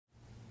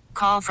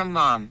Call from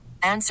mom.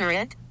 Answer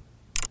it.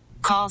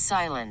 Call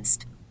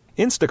silenced.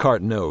 Instacart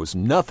knows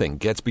nothing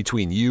gets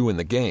between you and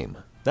the game.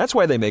 That's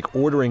why they make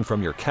ordering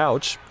from your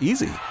couch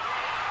easy.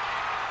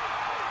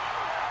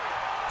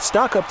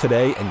 Stock up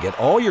today and get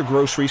all your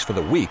groceries for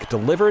the week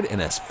delivered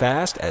in as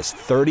fast as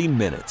 30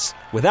 minutes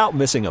without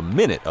missing a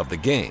minute of the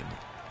game.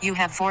 You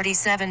have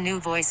 47 new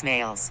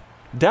voicemails.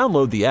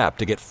 Download the app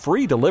to get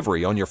free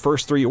delivery on your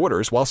first 3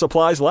 orders while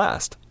supplies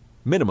last.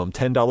 Minimum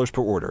 $10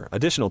 per order.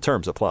 Additional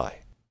terms apply.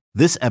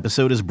 This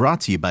episode is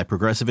brought to you by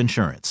Progressive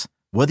Insurance.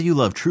 Whether you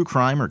love true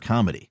crime or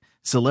comedy,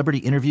 celebrity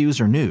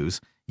interviews or news,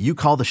 you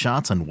call the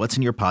shots on what's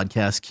in your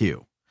podcast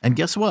queue. And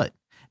guess what?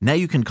 Now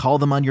you can call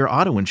them on your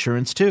auto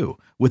insurance too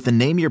with the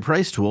Name Your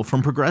Price tool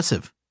from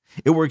Progressive.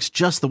 It works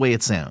just the way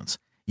it sounds.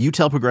 You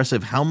tell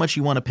Progressive how much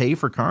you want to pay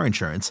for car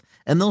insurance,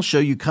 and they'll show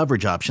you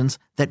coverage options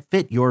that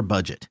fit your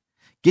budget.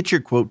 Get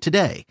your quote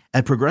today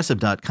at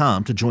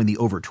Progressive.com to join the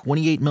over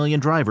 28 million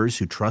drivers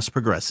who trust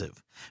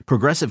Progressive.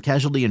 Progressive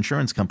Casualty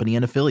Insurance Company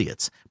and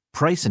Affiliates.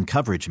 Price and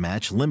coverage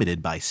match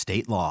limited by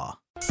state law.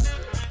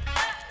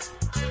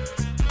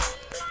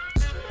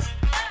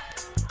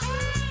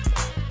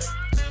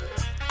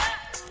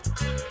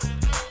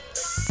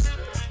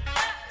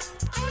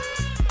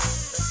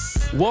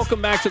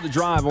 Welcome back to The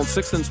Drive on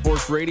 6th and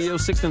Sports Radio,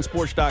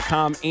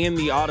 6thandsports.com, and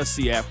the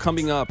Odyssey app.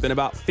 Coming up in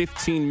about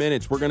 15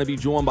 minutes, we're going to be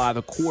joined by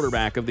the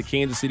quarterback of the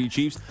Kansas City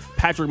Chiefs.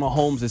 Patrick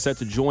Mahomes is set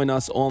to join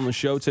us on the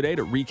show today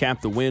to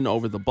recap the win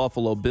over the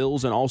Buffalo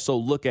Bills and also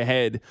look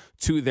ahead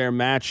to their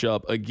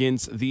matchup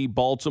against the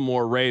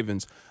Baltimore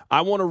Ravens. I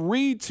want to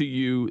read to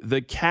you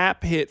the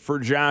cap hit for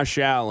Josh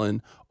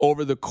Allen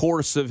over the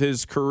course of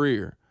his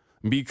career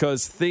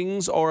because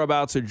things are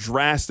about to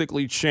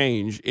drastically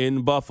change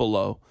in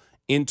Buffalo.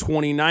 In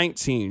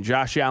 2019,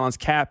 Josh Allen's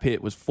cap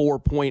hit was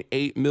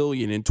 $4.8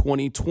 million. In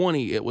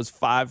 2020, it was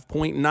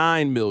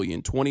 $5.9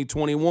 million.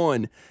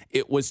 2021,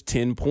 it was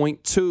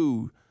 $10.2.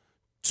 2022,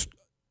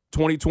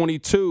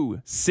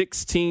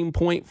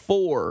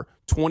 $16.4.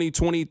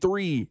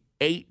 2023,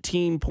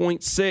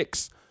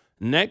 $18.6.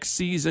 Next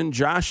season,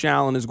 Josh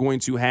Allen is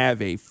going to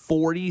have a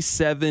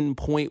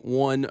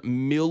 $47.1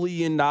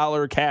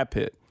 million cap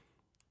hit.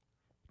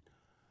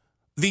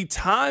 The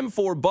time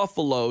for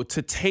Buffalo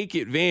to take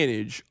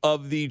advantage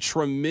of the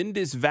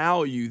tremendous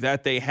value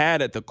that they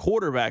had at the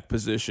quarterback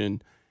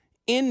position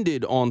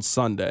ended on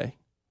Sunday.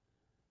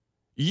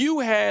 You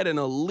had an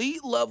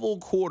elite level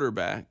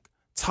quarterback,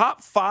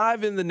 top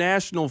 5 in the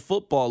National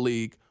Football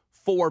League,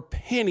 for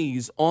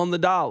pennies on the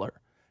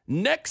dollar.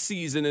 Next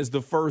season is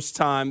the first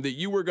time that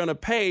you were going to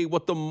pay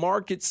what the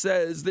market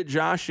says that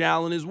Josh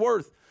Allen is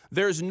worth.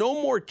 There's no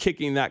more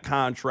kicking that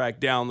contract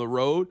down the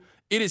road.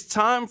 It is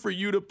time for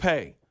you to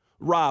pay.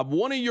 Rob,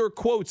 one of your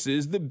quotes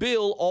is, the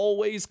bill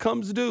always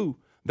comes due.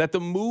 That the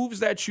moves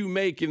that you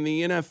make in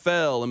the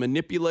NFL and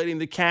manipulating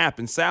the cap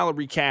and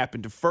salary cap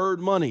and deferred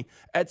money,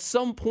 at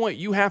some point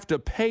you have to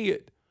pay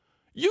it.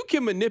 You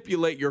can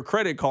manipulate your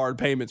credit card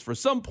payments for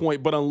some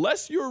point, but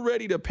unless you're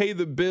ready to pay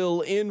the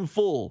bill in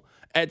full,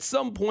 at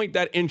some point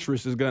that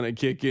interest is going to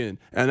kick in.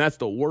 And that's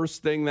the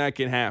worst thing that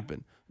can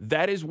happen.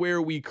 That is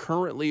where we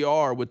currently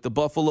are with the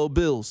Buffalo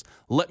Bills.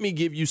 Let me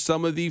give you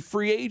some of the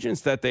free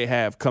agents that they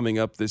have coming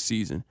up this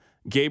season.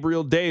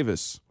 Gabriel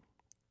Davis,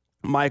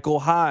 Michael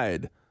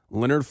Hyde,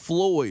 Leonard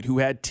Floyd, who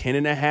had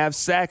 10.5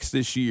 sacks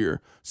this year,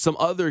 some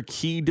other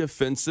key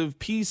defensive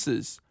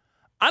pieces.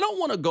 I don't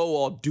want to go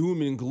all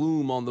doom and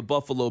gloom on the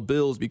Buffalo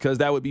Bills because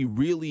that would be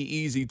really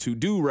easy to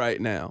do right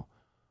now.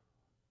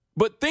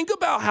 But think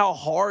about how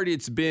hard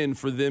it's been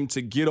for them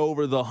to get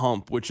over the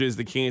hump, which is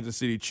the Kansas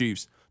City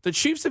Chiefs. The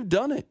Chiefs have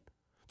done it.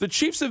 The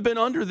Chiefs have been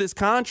under this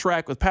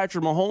contract with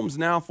Patrick Mahomes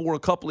now for a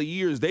couple of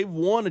years. They've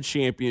won a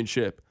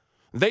championship.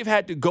 They've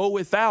had to go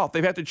without.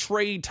 They've had to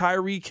trade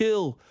Tyreek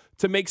Hill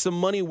to make some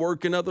money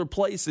work in other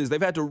places. They've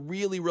had to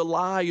really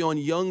rely on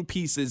young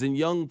pieces and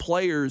young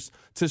players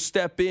to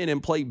step in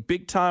and play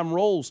big-time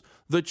roles.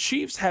 The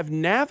Chiefs have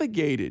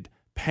navigated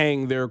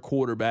paying their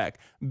quarterback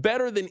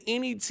better than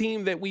any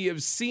team that we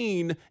have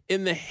seen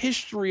in the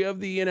history of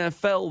the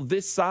NFL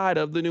this side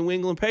of the New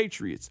England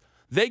Patriots.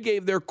 They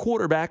gave their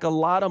quarterback a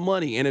lot of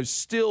money and have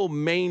still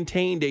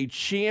maintained a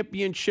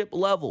championship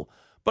level.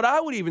 But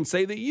I would even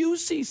say that you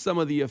see some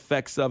of the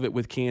effects of it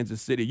with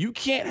Kansas City. You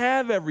can't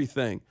have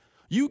everything.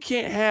 You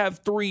can't have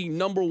 3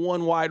 number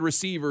 1 wide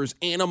receivers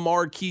and a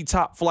marquee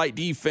top flight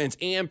defense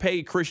and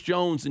pay Chris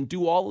Jones and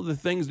do all of the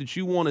things that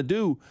you want to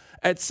do.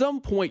 At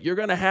some point, you're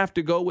going to have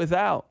to go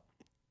without.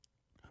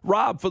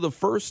 Rob, for the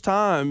first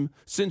time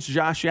since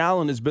Josh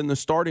Allen has been the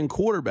starting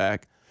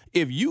quarterback,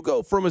 if you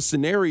go from a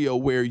scenario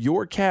where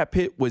your cap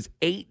hit was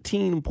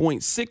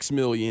 $18.6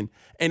 million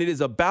and it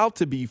is about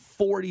to be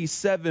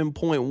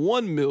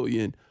 $47.1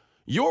 million,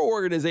 your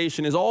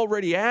organization has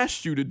already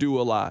asked you to do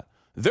a lot.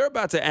 They're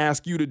about to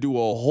ask you to do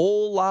a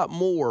whole lot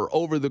more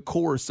over the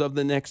course of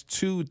the next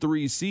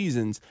 2-3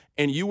 seasons,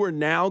 and you are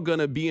now going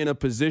to be in a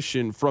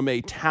position from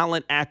a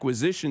talent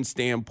acquisition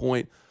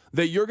standpoint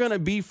that you're going to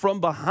be from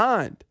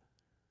behind.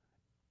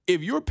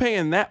 if you're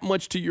paying that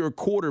much to your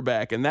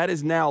quarterback and that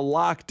is now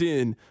locked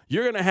in,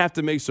 you're going to have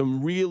to make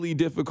some really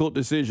difficult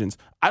decisions.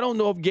 I don't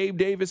know if Gabe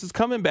Davis is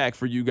coming back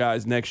for you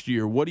guys next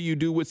year. What do you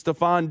do with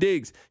Stephon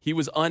Diggs? He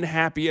was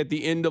unhappy at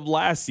the end of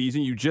last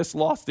season. You just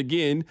lost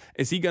again.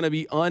 Is he going to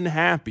be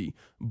unhappy?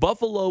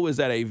 Buffalo is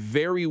at a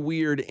very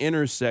weird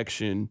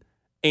intersection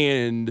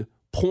and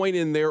point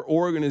in their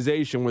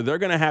organization where they're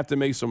going to have to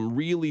make some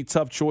really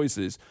tough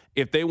choices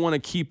if they want to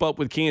keep up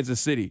with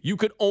Kansas City. You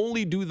could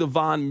only do the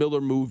Von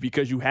Miller move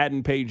because you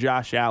hadn't paid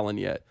Josh Allen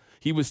yet.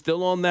 He was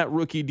still on that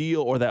rookie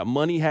deal or that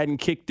money hadn't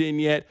kicked in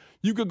yet.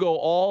 You could go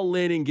all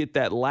in and get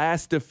that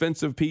last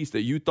defensive piece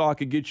that you thought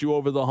could get you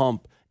over the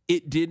hump.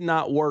 It did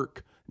not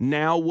work.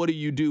 Now what do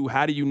you do?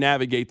 How do you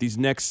navigate these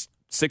next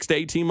 6 to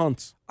 18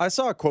 months? I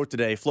saw a quote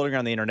today floating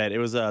around the internet. It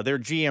was their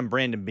GM,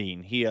 Brandon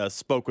Beane. He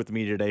spoke with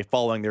me today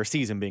following their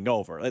season being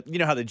over. You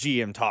know how the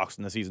GM talks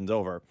when the season's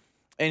over.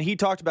 And he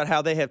talked about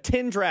how they have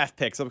 10 draft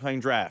picks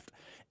upcoming draft,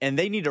 and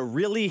they need to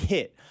really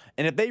hit.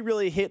 And if they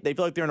really hit, they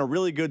feel like they're in a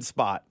really good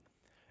spot.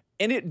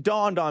 And it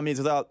dawned on me as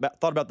I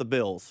thought about the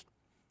Bills.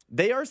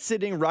 They are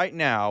sitting right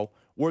now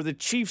where the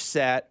Chiefs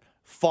sat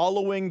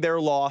following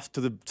their loss to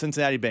the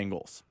Cincinnati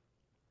Bengals.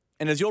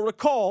 And as you'll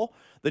recall,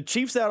 the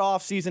Chiefs that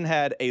offseason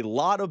had a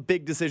lot of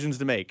big decisions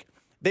to make.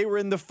 They were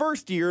in the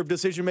first year of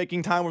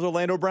decision-making time with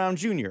Orlando Brown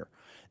Jr.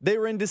 They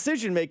were in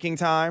decision-making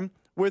time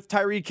with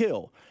Tyreek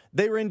Hill.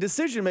 They were in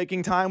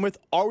decision-making time with,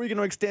 are we going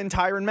to extend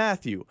Tyrann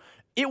Mathieu?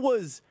 It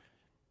was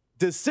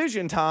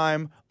decision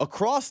time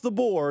across the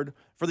board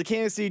for the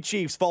Kansas City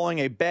Chiefs following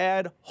a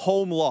bad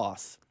home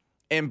loss.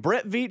 And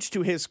Brett Veach,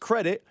 to his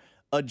credit,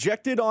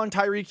 ejected on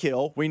Tyreek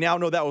Hill. We now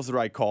know that was the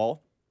right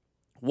call.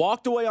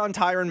 Walked away on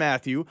Tyrann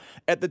Mathieu.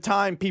 At the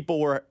time, people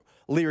were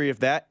leery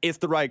of that. It's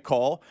the right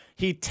call.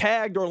 He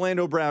tagged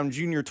Orlando Brown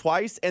Jr.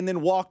 twice and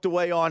then walked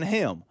away on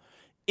him.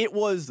 It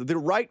was the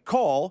right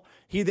call.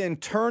 He then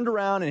turned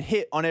around and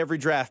hit on every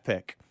draft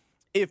pick.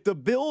 If the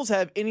Bills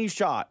have any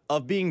shot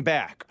of being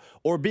back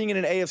or being in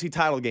an AFC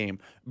title game,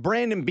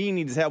 Brandon Beane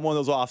needs to have one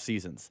of those off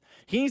seasons.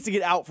 He needs to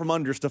get out from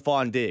under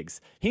Stephon Diggs.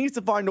 He needs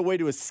to find a way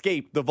to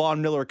escape the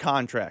Von Miller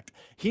contract.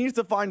 He needs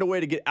to find a way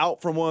to get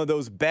out from one of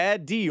those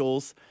bad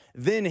deals,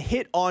 then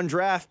hit on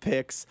draft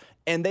picks,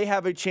 and they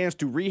have a chance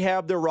to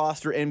rehab their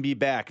roster and be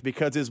back.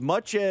 Because as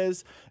much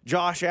as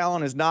Josh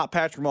Allen is not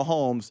Patrick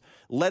Mahomes,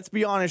 let's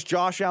be honest,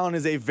 Josh Allen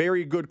is a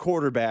very good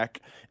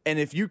quarterback. And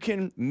if you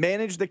can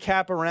manage the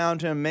cap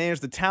around him, manage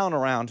the talent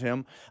around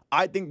him,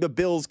 I think the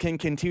Bills can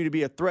continue to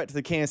be a threat to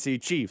the Kansas City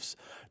Chiefs.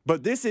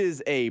 But this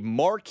is a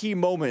marquee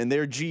moment in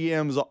their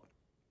GM's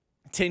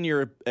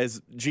tenure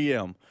as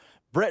GM.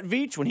 Brett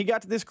Veach, when he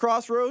got to this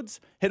crossroads,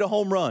 hit a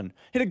home run,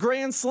 hit a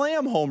grand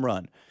slam home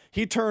run.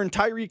 He turned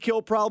Tyreek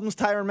Hill problems,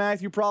 Tyrann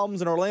Mathieu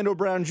problems, and Orlando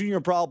Brown Jr.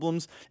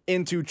 problems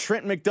into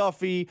Trent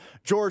McDuffie,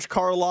 George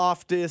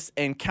Karlaftis,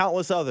 and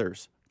countless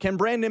others. Can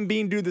Brandon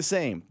Beane do the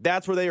same?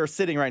 That's where they are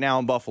sitting right now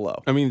in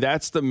Buffalo. I mean,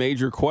 that's the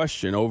major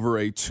question. Over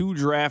a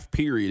 2-draft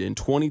period in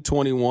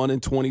 2021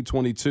 and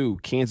 2022,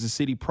 Kansas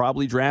City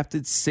probably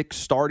drafted 6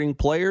 starting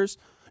players.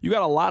 You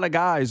got a lot of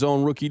guys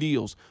on rookie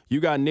deals.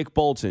 You got Nick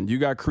Bolton. You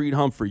got Creed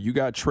Humphrey. You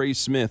got Trey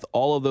Smith.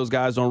 All of those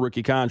guys on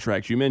rookie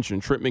contracts. You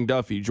mentioned Trent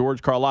McDuffie,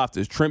 George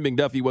Karlaftis. Trent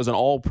McDuffie was an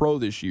all-pro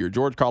this year.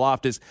 George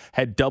Karlaftis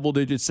had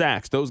double-digit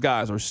sacks. Those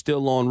guys are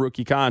still on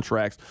rookie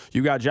contracts.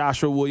 You got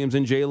Joshua Williams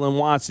and Jalen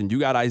Watson. You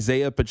got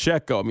Isaiah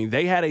Pacheco. I mean,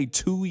 they had a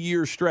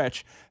 2-year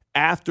stretch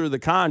after the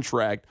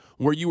contract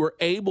where you were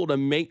able to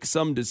make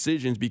some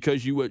decisions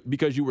because you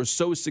were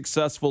so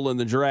successful in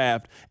the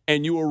draft,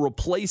 and you were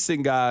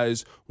replacing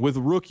guys with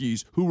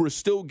rookies who were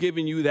still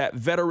giving you that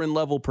veteran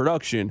level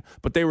production,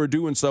 but they were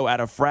doing so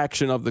at a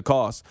fraction of the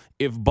cost.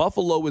 If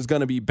Buffalo is going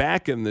to be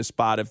back in this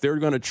spot, if they're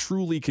going to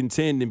truly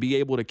contend and be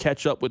able to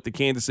catch up with the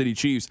Kansas City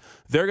Chiefs,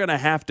 they're going to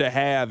have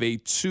a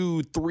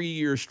 2-3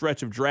 year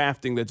stretch of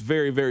drafting that's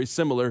very, very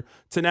similar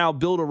to now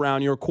build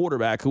around your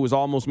quarterback who is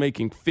almost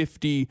making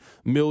 $50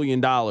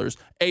 million.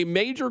 A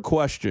major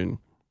question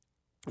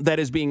that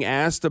is being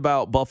asked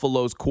about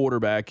Buffalo's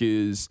quarterback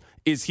is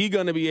he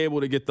going to be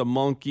able to get the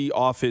monkey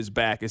off his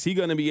back? Is he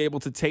going to be able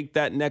to take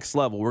that next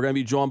level? We're going to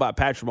be joined by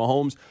Patrick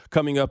Mahomes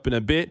coming up in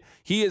a bit.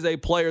 He is a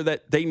player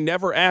that they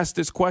never asked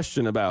this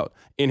question about.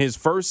 In his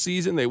first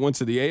season, they went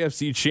to the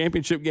AFC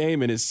Championship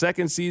game. In his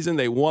second season,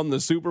 they won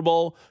the Super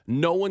Bowl.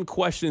 No one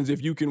questions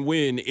if you can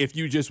win if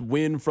you just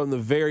win from the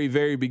very,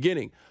 very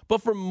beginning.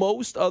 But for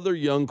most other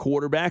young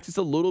quarterbacks, it's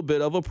a little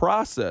bit of a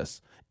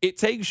process. It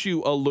takes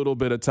you a little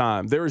bit of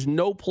time. There is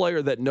no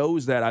player that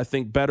knows that, I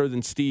think, better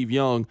than Steve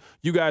Young.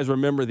 You guys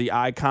remember the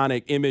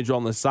iconic image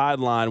on the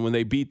sideline when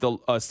they beat the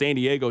San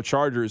Diego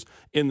Chargers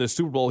in the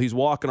Super Bowl. He's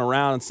walking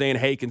around and saying,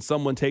 hey, can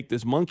someone take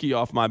this monkey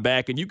off my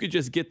back? And you could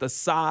just get the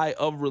sigh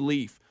of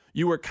relief.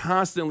 You were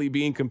constantly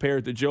being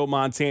compared to Joe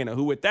Montana,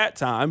 who at that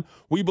time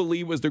we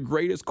believe was the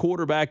greatest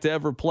quarterback to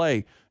ever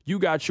play. You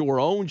got your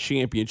own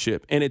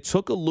championship, and it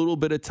took a little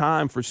bit of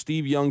time for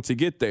Steve Young to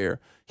get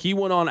there. He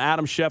went on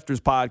Adam Schefter's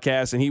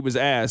podcast, and he was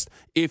asked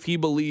if he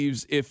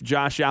believes if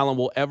Josh Allen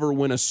will ever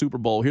win a Super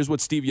Bowl. Here's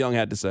what Steve Young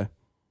had to say.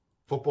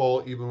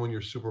 Football, even when you're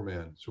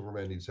Superman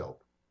needs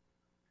help.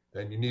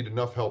 and you need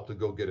enough help to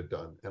go get it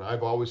done. And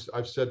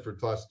I've said for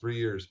the last 3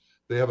 years,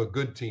 they have a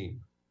good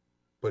team,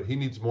 but he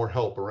needs more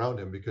help around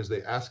him because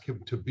they ask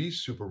him to be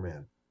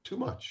Superman too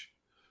much.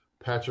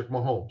 Patrick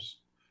Mahomes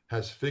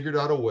has figured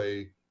out a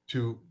way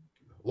to,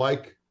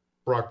 like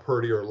Brock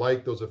Purdy or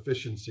like those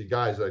efficiency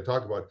guys that I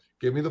talk about,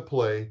 give me the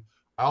play,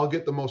 I'll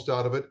get the most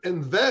out of it,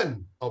 and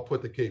then I'll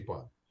put the cape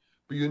on.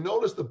 But you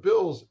notice the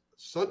Bills,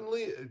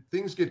 suddenly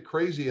things get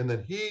crazy, and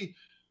then he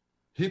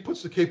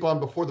puts the cape on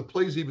before the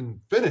play's even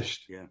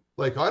finished. Yeah.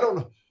 Like, I don't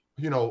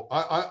know,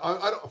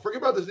 I don't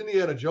forget about this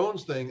Indiana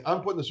Jones thing.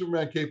 I'm putting the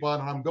Superman cape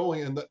on and I'm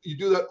going, and you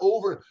do that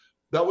over.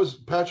 That was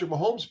Patrick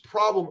Mahomes'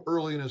 problem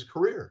early in his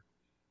career.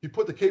 He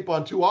put the cape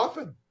on too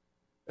often,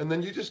 and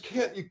then you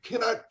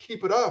cannot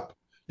keep it up.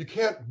 You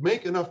can't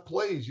make enough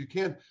plays.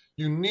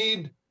 You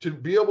need to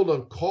be able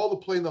to call the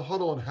play in the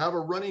huddle and have a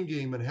running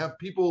game and have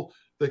people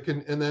that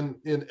can,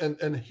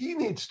 and he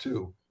needs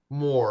to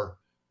more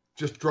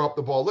just drop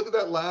the ball. Look at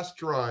that last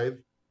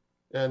drive.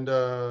 And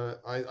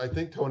I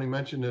think Tony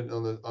mentioned it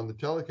on the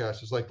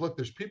telecast. It's like, look,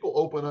 there's people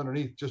open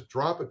underneath. Just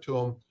drop it to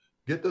them.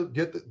 Get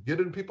it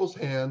in people's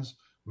hands.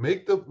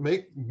 Make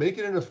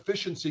it an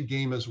efficiency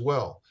game as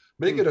well.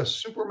 Make it a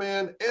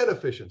Superman and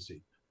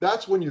efficiency.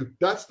 That's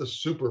the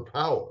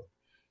superpower.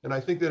 And I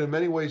think that in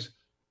many ways,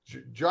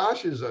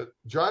 Josh is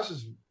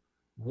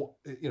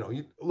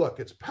look,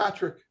 it's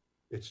Patrick,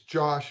 it's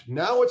Josh.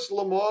 Now it's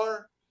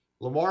Lamar.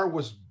 Lamar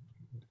was,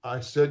 I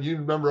said, you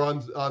remember on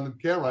the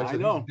camera, I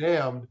said, he's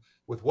damned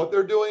with what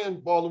they're doing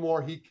in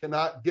Baltimore. He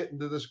cannot get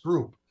into this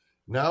group.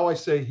 Now I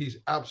say he's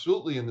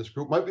absolutely in this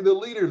group, might be the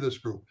leader of this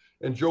group.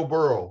 And Joe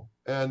Burrow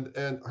and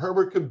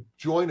Herbert could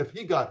join if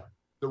he got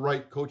the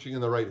right coaching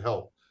and the right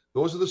help.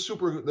 Those are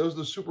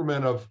the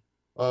supermen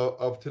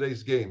of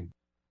today's game.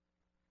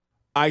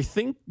 I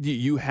think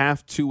you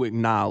have to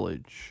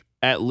acknowledge,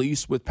 at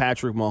least with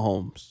Patrick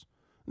Mahomes,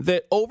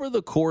 that over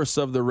the course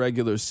of the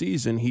regular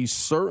season, he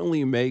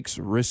certainly makes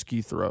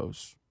risky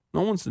throws.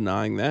 No one's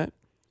denying that.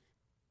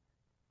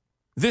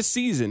 This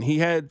season, he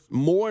had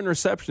more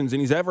interceptions than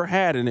he's ever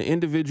had in an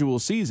individual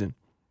season.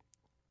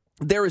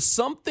 There is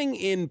something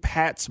in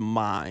Pat's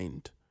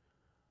mind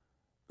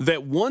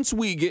that once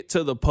we get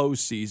to the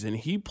postseason,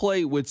 he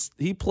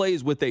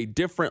plays with a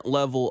different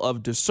level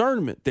of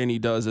discernment than he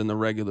does in the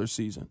regular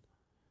season.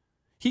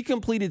 He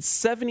completed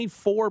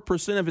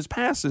 74% of his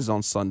passes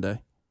on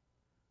Sunday.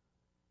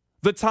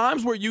 The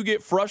times where you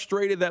get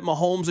frustrated that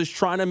Mahomes is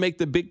trying to make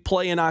the big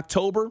play in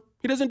October,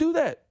 he doesn't do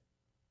that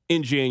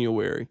in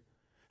January.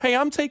 Hey,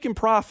 I'm taking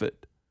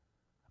profit.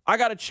 I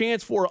got a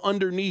chance for an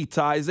underneath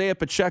to Isaiah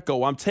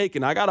Pacheco. I'm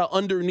taking it. I got an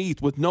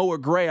underneath with Noah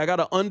Gray. I got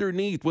an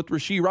underneath with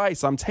Rashee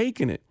Rice. I'm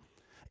taking it.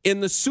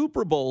 In the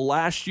Super Bowl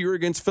last year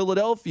against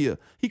Philadelphia,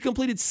 he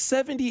completed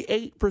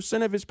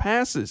 78% of his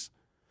passes.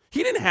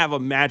 He didn't have a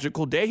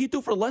magical day. He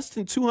threw for less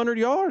than 200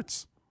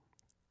 yards.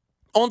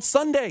 On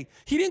Sunday,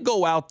 he didn't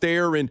go out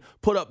there and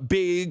put up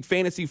big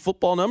fantasy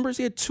football numbers.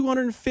 He had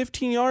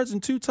 215 yards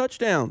and 2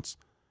 touchdowns.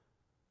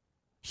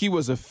 He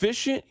was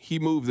efficient. He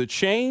moved the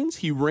chains.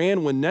 He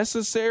ran when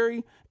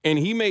necessary. And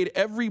he made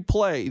every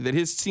play that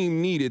his team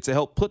needed to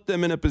help put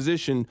them in a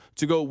position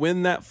to go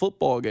win that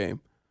football game.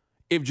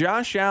 If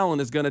Josh Allen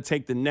is going to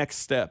take the next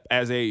step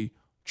as a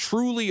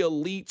truly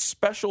elite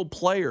special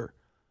player,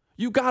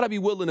 you got to be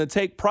willing to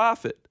take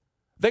profit.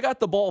 They got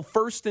the ball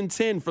 1st and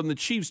 10 from the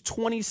Chiefs'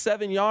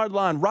 27-yard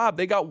line. Rob,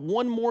 they got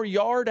one more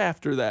yard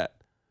after that.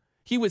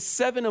 He was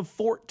 7 of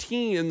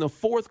 14 in the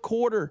fourth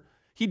quarter.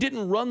 He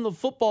didn't run the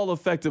football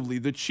effectively.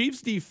 The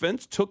Chiefs'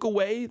 defense took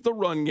away the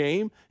run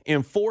game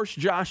and forced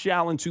Josh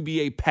Allen to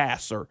be a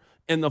passer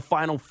in the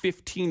final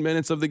 15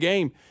 minutes of the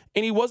game,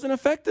 and he wasn't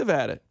effective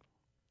at it.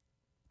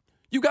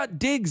 You got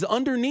Diggs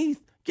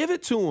underneath. Give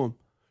it to him.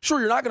 Sure,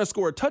 you're not going to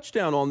score a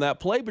touchdown on that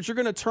play, but you're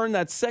going to turn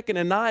that 2nd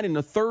and 9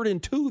 into 3rd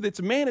and 2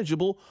 that's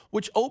manageable,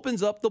 which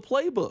opens up the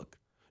playbook.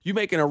 You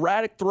make an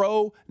erratic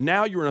throw,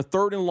 now you're in a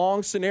 3rd and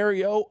long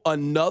scenario,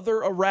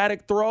 another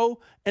erratic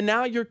throw, and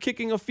now you're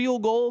kicking a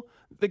field goal.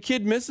 The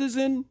kid misses,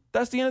 and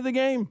that's the end of the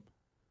game.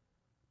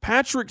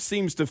 Patrick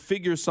seems to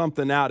figure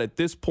something out at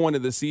this point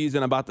of the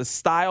season about the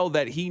style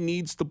that he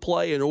needs to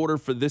play in order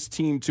for this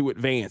team to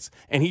advance,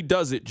 and he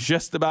does it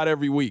just about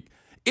every week.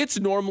 It's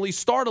normally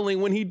startling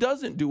when he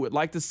doesn't do it,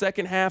 like the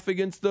second half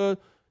against the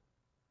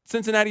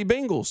Cincinnati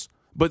Bengals.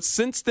 But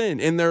since then,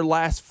 in their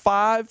last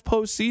 5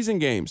 postseason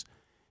games,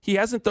 he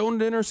hasn't thrown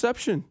an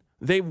interception.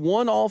 They've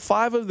won all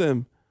 5 of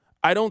them.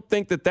 I don't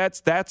think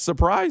that's that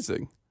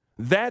surprising.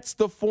 That's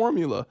the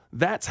formula.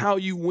 That's how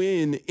you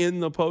win in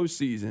the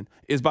postseason,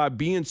 is by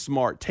being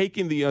smart,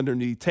 taking the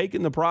underneath,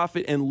 taking the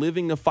profit, and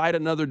living to fight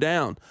another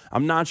down.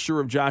 I'm not sure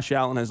if Josh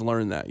Allen has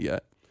learned that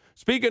yet.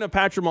 Speaking of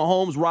Patrick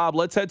Mahomes, Rob,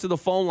 let's head to the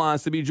phone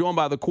lines to be joined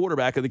by the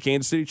quarterback of the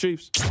Kansas City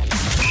Chiefs.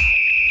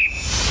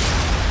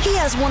 He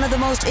has one of the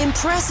most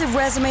impressive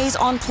resumes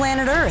on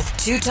planet Earth.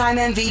 2-time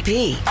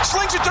MVP.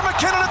 Slings it to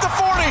McKinnon at the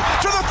 40,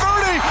 to the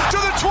 30, to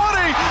the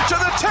 20, to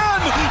the 10,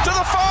 to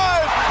the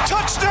 5.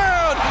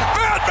 Touchdown!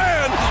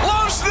 Batman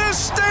loves this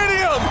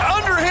stadium.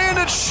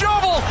 Underhanded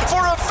shovel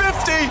for a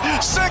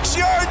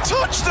 56-yard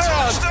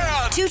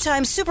touchdown.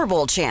 two-time Super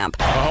Bowl champ.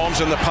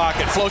 Mahomes in the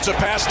pocket, floats a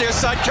pass near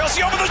side.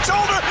 Kelsey over the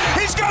shoulder.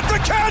 He's got the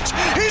catch.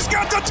 He's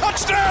got the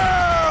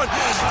touchdown.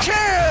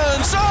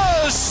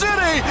 Kansas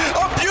City,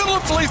 a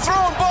beautifully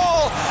thrown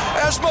ball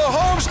as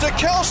Mahomes to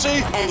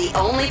Kelsey. And the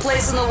only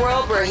place in the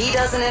world where he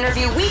does an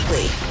interview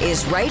weekly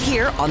is right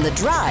here on The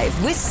Drive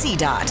with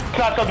CDOT. It's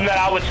not something that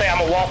I would say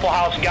I'm a Waffle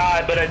House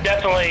guy, but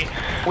definitely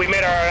we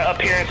made our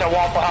appearance at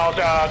Waffle House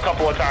a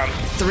couple of times.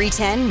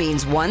 310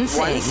 means one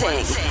thing.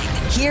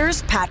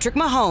 Here's Patrick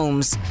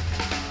Mahomes.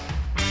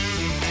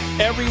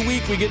 Every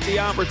week we get the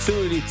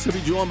opportunity to be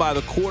joined by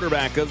the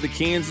quarterback of the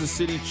Kansas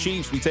City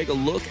Chiefs. We take a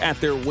look at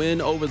their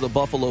win over the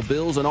Buffalo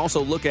Bills and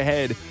also look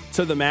ahead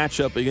to the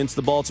matchup against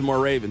the Baltimore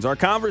Ravens. Our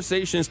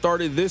conversation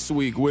started this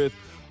week with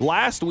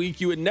last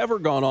week you had never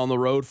gone on the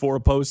road for a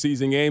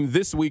postseason game.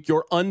 This week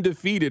you're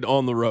undefeated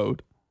on the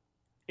road.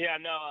 Yeah,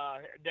 no,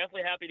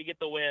 definitely happy to get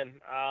the win.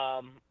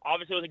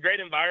 Obviously, it was a great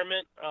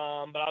environment,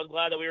 but I was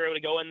glad that we were able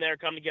to go in there,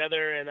 come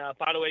together, and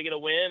find a way to get a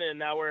win. And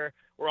now we're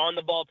on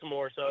to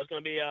Baltimore, so it's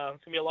going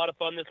to be a lot of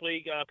fun this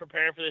week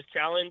preparing for this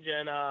challenge,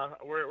 and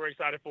we're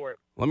excited for it.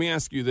 Let me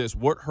ask you this: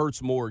 what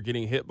hurts more,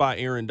 getting hit by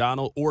Aaron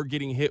Donald or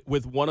getting hit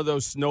with one of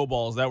those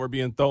snowballs that were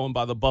being thrown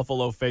by the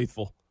Buffalo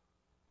faithful?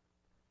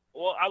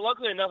 Well,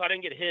 luckily enough, I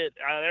didn't get hit.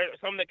 There's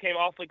some that came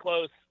awfully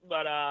close,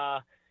 but.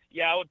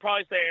 Yeah, I would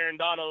probably say Aaron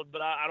Donald,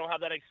 but I don't have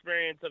that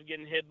experience of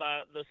getting hit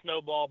by the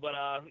snowball. But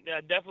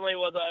yeah, definitely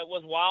was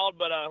wild.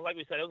 But like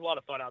we said, it was a lot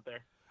of fun out there.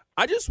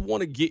 I just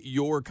want to get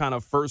your kind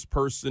of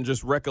first-person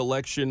just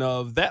recollection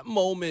of that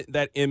moment,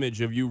 that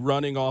image of you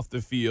running off the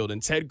field,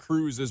 and Ted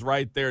Cruz is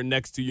right there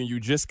next to you, and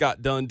you just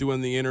got done doing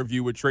the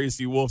interview with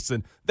Tracy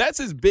Wolfson. That's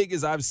as big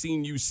as I've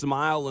seen you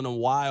smile in a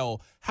while.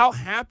 How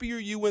happy are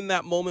you in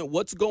that moment?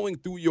 What's going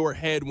through your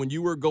head when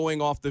you were going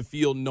off the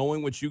field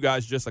knowing what you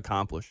guys just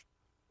accomplished?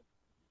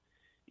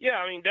 Yeah,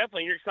 I mean,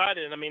 definitely you're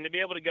excited. I mean, to be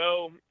able to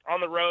go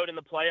on the road in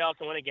the playoffs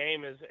and win a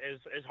game is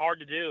hard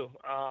to do.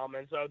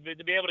 And so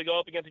to be able to go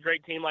up against a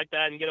great team like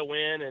that and get a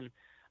win, and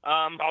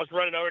I was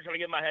running over trying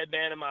to get my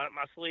headband and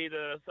my sleeve,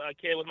 the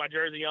kid with my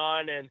jersey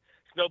on, and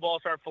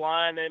snowballs start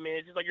flying. I mean,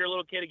 it's just like you're a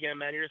little kid again,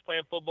 man. You're just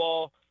playing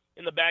football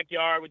in the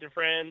backyard with your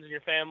friends and your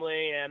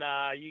family, and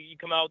you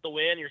come out with the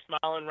win, you're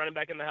smiling, running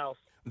back in the house.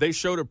 They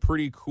showed a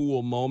pretty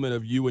cool moment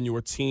of you and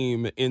your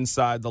team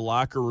inside the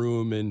locker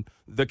room, and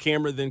the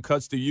camera then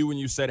cuts to you and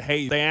you said,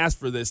 hey, they asked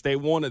for this, they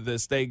wanted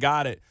this, they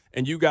got it,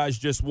 and you guys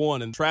just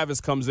won. And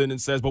Travis comes in and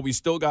says, but we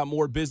still got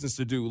more business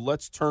to do.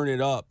 Let's turn it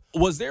up.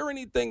 Was there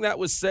anything that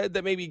was said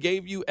that maybe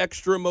gave you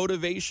extra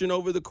motivation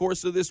over the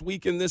course of this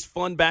week in this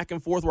fun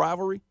back-and-forth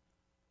rivalry?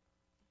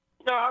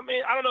 No, I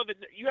mean, I don't know if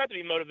you have to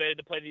be motivated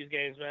to play these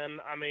games, man.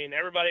 I mean,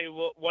 everybody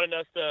wanted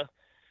us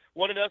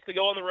to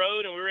go on the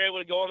road, and we were able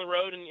to go on the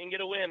road and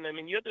get a win. I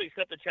mean, you have to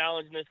accept the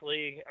challenge in this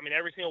league. I mean,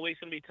 every single week's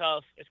going to be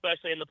tough,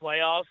 especially in the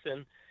playoffs,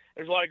 and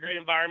there's a lot of great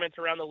environments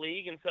around the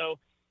league. And so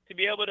to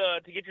be able to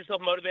get yourself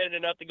motivated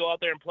enough to go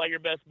out there and play your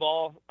best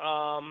ball,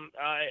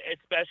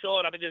 it's special,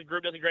 and I think this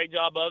group does a great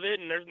job of it.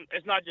 And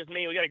it's not just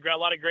me. We got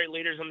a lot of great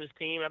leaders on this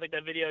team. I think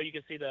that video, you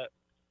can see that.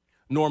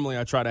 Normally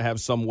I try to have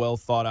some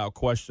well-thought-out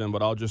question,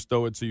 but I'll just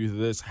throw it to you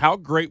this. How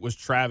great was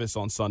Travis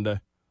on Sunday?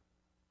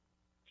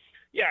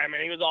 Yeah, I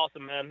mean, he was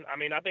awesome, man. I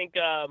mean, I think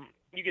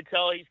you could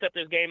tell he stepped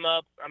his game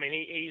up. I mean,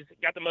 he's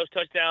got the most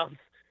touchdowns.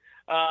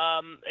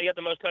 He got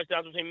the most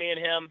touchdowns between me and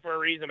him for a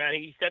reason, man.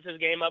 He steps his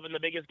game up in the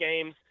biggest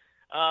games.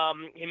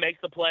 He makes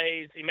the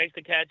plays, he makes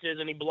the catches,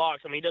 and he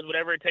blocks. I mean, he does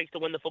whatever it takes to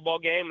win the football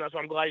game, and that's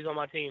why I'm glad he's on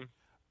my team.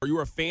 Are you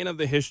a fan of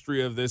the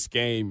history of this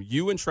game?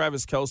 You and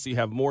Travis Kelce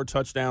have more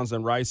touchdowns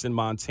than Rice in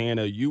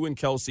Montana. You and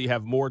Kelce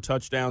have more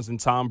touchdowns than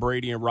Tom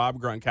Brady and Rob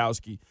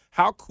Gronkowski.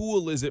 How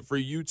cool is it for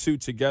you two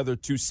together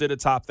to sit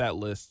atop that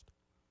list?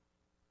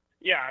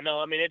 Yeah,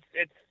 no, I mean,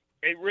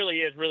 it really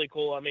is really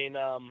cool. I mean,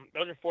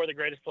 those are four of the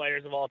greatest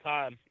players of all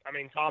time. I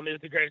mean, Tom is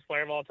the greatest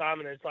player of all time,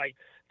 and there's like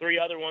three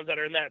other ones that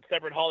are in that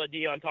separate hall that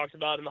Dion talks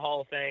about in the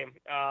Hall of Fame.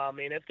 I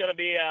mean, it's going to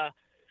be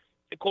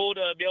cool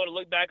to be able to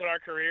look back on our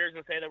careers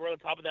and say that we're on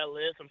the top of that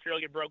list. I'm sure it'll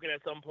get broken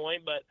at some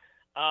point, but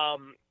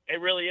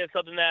it really is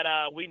something that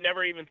we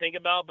never even think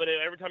about. But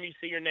every time you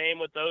see your name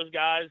with those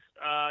guys'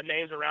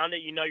 names around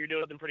it, you know you're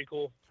doing something pretty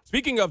cool.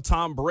 Speaking of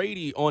Tom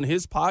Brady, on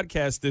his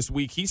podcast this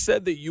week, he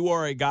said that you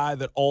are a guy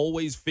that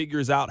always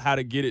figures out how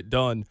to get it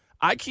done.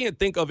 I can't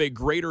think of a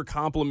greater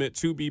compliment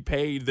to be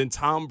paid than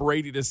Tom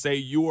Brady to say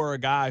you are a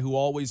guy who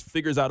always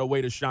figures out a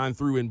way to shine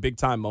through in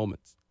big-time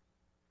moments.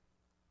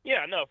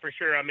 Yeah, no, for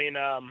sure. I mean,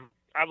 I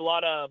have a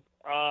lot of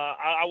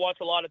I watch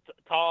a lot of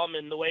Tom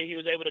and the way he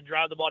was able to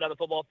drive the ball down the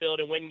football field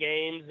and win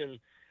games and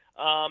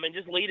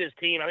just lead his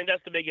team. I think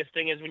that's the biggest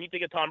thing is when you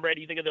think of Tom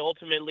Brady, you think of the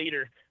ultimate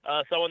leader,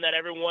 someone that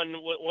everyone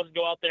wants to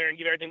go out there and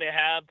give everything they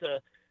have to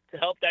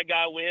help that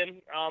guy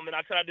win. And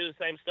I try to do the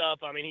same stuff.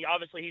 I mean,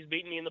 he's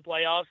beaten me in the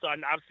playoffs, so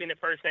I've seen it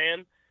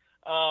firsthand.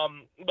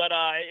 But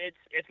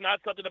it's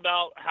not something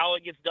about how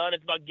it gets done.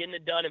 It's about getting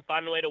it done and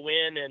finding a way to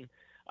win. And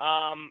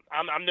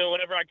I'm doing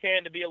whatever I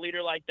can to be a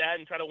leader like that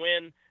and try to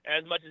win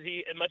as much as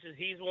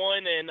he's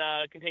won and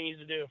continues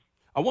to do.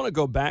 I want to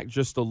go back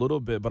just a little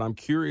bit, but I'm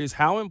curious,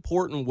 how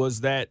important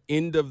was that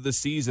end of the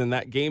season,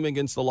 that game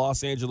against the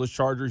Los Angeles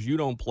Chargers? You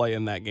don't play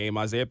in that game.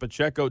 Isaiah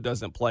Pacheco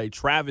doesn't play.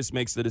 Travis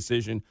makes the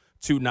decision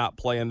to not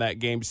play in that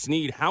game.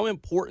 Snead, how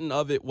important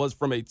of it was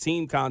from a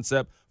team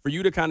concept for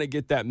you to kind of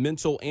get that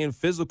mental and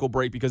physical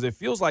break? Because it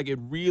feels like it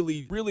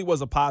really, really was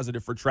a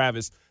positive for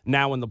Travis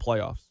now in the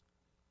playoffs.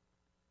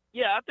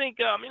 Yeah, I think,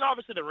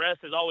 obviously the rest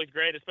is always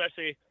great,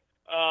 especially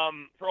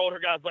for older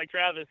guys like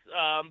Travis.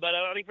 But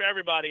I think for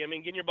everybody,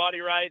 getting your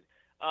body right,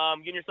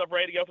 getting yourself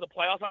ready to go for the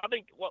playoffs. I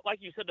think, like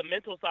you said, the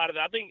mental side of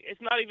it, I think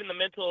it's not even the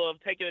mental of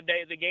taking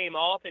the game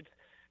off. It's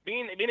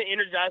being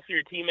energized for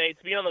your teammates,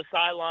 being on the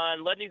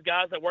sideline, letting these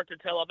guys that work their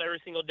tail off every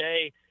single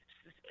day,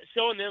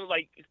 showing them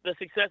like the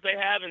success they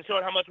have and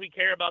showing how much we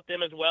care about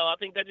them as well. I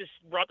think that just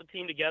brought the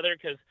team together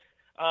because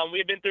we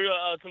had been through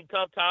some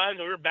tough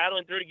times and we were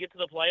battling through to get to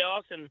the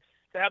playoffs, and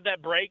to have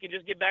that break and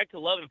just get back to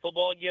loving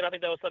football again, I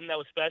think that was something that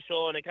was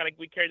special, and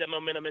we carried that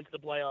momentum into the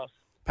playoffs.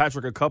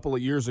 Patrick, a couple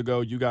of years ago,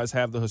 you guys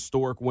have the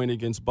historic win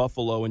against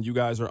Buffalo, and you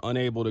guys are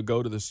unable to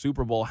go to the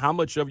Super Bowl. How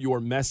much of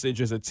your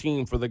message as a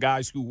team for the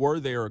guys who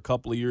were there a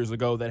couple of years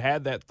ago that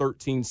had that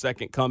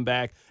 13-second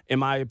comeback, in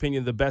my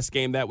opinion, the best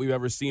game that we've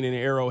ever seen in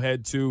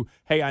Arrowhead, to,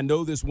 hey, I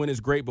know this win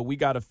is great, but we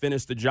got to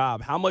finish the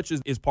job. How much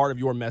is part of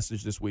your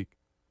message this week?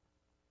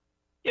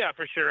 Yeah,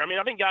 for sure.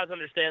 I think guys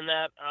understand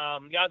that.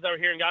 Guys that were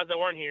here and guys that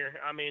weren't here.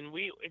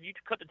 If you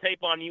cut the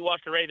tape on and you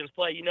watch the Ravens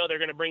play, you know they're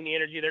going to bring the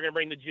energy, they're going to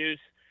bring the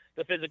juice,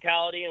 the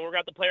physicality, and we're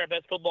going to have to play our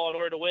best football in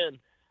order to win.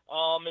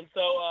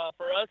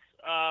 For us,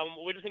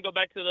 we're just going to go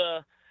back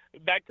to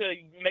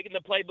making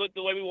the playbook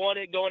the way we want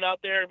it, going out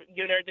there,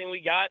 giving everything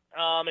we got,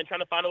 and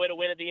trying to find a way to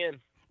win at the end.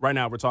 Right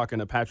now, we're talking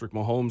to Patrick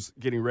Mahomes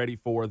getting ready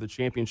for the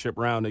championship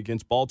round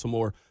against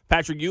Baltimore.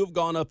 Patrick, you have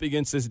gone up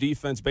against this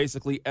defense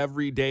basically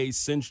every day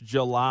since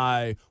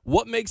July.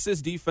 What makes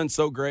this defense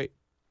so great?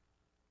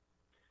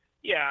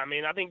 Yeah,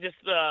 I think just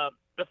the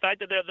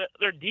fact that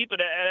they're deep at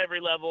every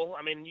level.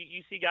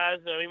 You see guys,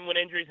 even when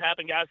injuries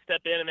happen, guys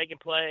step in and they can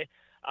play.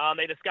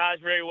 They disguise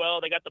very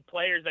well. They got the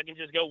players that can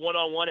just go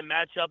one-on-one and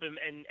match up and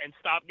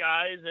stop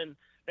guys, and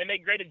they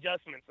make great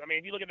adjustments.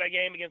 If you look at that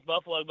game against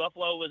Buffalo,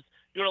 Buffalo was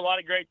doing a lot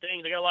of great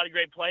things. They got a lot of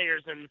great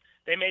players, and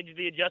they made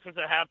the adjustments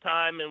at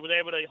halftime and were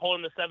able to hold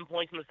them to 7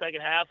 points in the second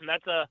half, and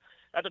that's a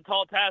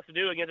tall task to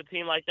do against a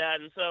team like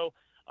that. And so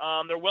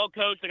they're well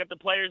coached. They got the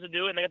players to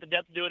do it, and they got the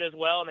depth to do it as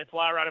well, and they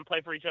fly around and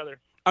play for each other.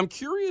 I'm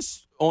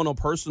curious on a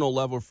personal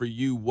level for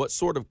you, what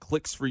sort of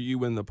clicks for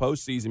you in the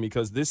postseason?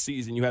 Because this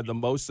season you had the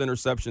most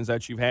interceptions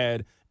that you've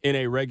had in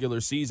a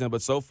regular season,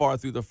 but so far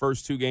through the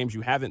first two games,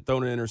 you haven't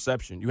thrown an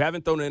interception. You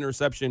haven't thrown an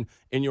interception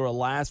in your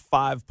last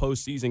 5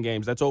 postseason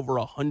games. That's over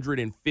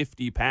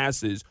 150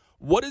 passes.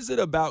 What is it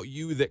about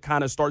you that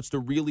kind of starts to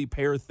really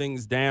pare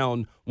things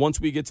down once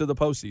we get to the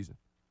postseason?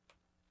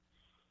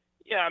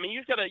 Yeah,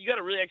 you got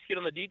to really execute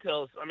on the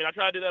details. I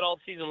try to do that all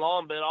season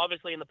long, but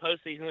obviously in the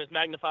postseason it's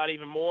magnified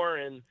even more.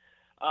 And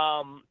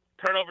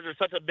turnovers are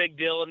such a big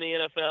deal in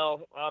the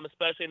NFL,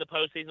 especially in the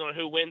postseason on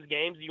who wins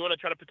games. You want to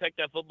try to protect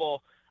that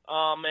football,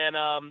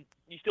 and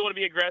you still want to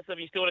be aggressive.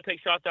 You still want to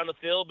take shots down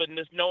the field, but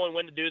just knowing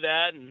when to do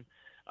that. And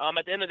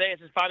at the end of the day,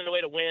 it's just finding a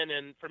way to win.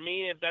 And for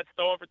me, if that's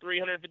throwing for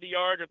 350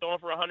 yards or throwing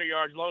for 100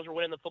 yards, as long as we're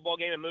winning the football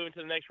game and moving to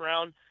the next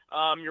round,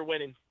 you're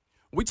winning.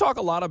 We talk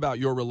a lot about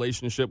your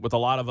relationship with a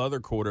lot of other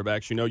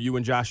quarterbacks. You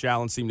and Josh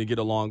Allen seem to get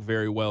along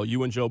very well.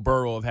 You and Joe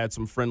Burrow have had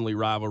some friendly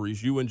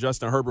rivalries. You and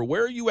Justin Herbert.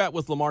 Where are you at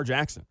with Lamar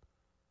Jackson?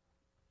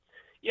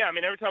 Yeah,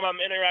 every time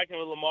I'm interacting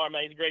with Lamar,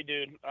 man, he's a great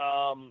dude.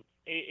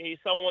 He's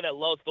someone that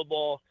loves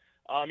football.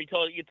 You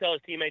can tell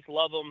his teammates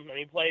love him.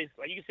 He plays.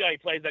 You can see how he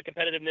plays, that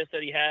competitiveness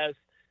that he has.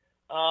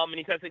 And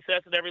he's had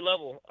success at every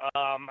level.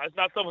 It's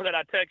not someone that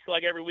I text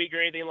like every week or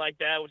anything like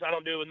that, which I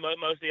don't do with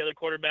most of the other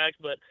quarterbacks.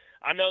 But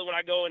I know when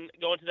I go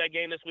into that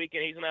game this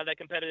weekend, he's going to have that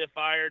competitive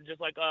fire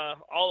just like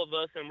all of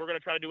us, and we're going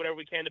to try to do whatever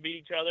we can to beat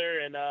each other,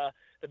 and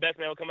the best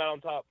man will come out on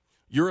top.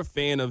 You're a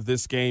fan of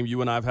this game.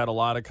 You and I have had a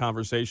lot of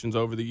conversations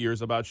over the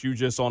years about you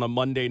just on a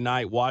Monday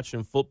night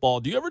watching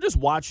football. Do you ever just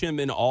watch him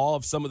in awe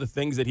of some of the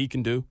things that he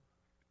can do?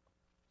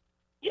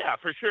 Yeah,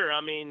 for sure.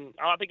 I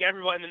think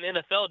everyone in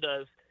the NFL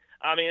does.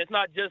 It's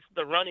not just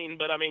the running,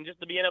 but just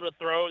to being able to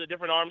throw the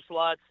different arm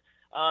slots,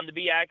 to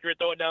be accurate,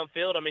 throw it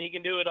downfield. He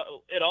can do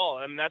it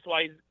all. That's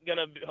why he's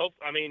gonna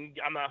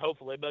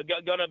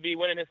gonna be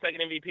winning his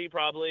second MVP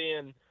probably.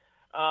 And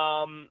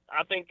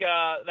I think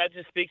that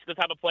just speaks to the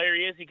type of player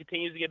he is. He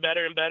continues to get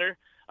better and better.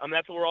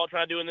 That's what we're all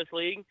trying to do in this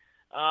league.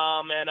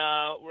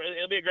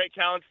 It'll be a great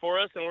challenge for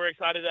us, and we're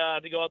excited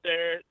to go out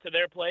there to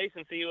their place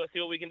and see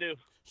what we can do.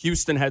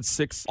 Houston had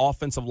 6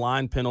 offensive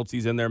line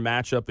penalties in their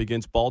matchup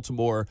against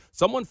Baltimore.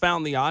 Someone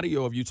found the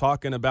audio of you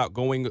talking about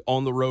going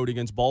on the road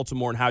against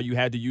Baltimore and how you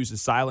had to use a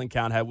silent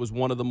count. It was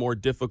one of the more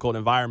difficult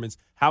environments.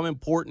 How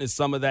important is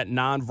some of that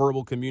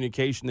nonverbal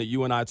communication that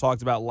you and I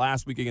talked about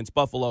last week against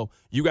Buffalo?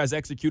 You guys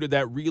executed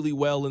that really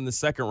well in the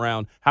second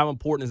round. How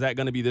important is that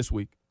going to be this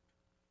week?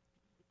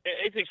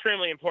 It's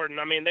extremely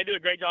important. I mean, they do a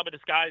great job of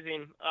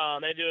disguising.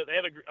 They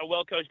have a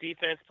well-coached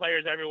defense,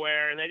 players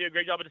everywhere, and they do a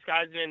great job of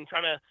disguising and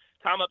trying to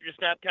time up your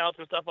snap counts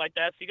and stuff like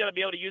that. So you got to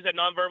be able to use that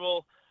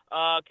nonverbal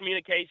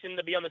communication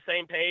to be on the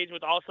same page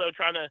with also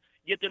trying to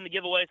get them to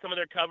give away some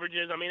of their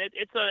coverages. I mean,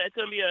 it's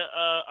going to be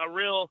a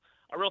real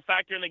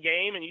factor in the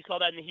game, and you saw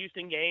that in the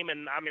Houston game.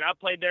 And I mean, I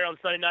played there on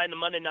Sunday night and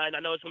Monday night. And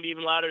I know it's going to be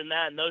even louder than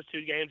that. And those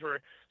two games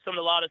were some of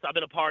the loudest I've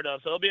been a part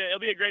of. So it'll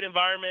be a great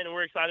environment, and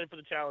we're excited for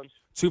the challenge.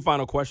 Two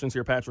final questions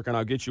here, Patrick, and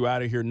I'll get you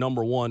out of here.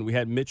 Number one, we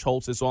had Mitch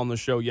Holtz on the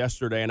show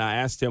yesterday, and I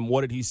asked him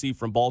what did he see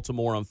from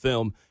Baltimore on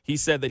film. He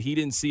said that he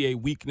didn't see a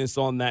weakness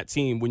on that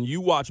team. When you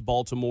watch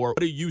Baltimore, what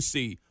do you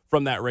see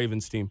from that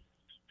Ravens team?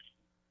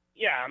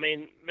 Yeah, I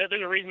mean, there's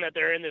a reason that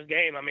they're in this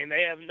game. I mean,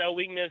 they have no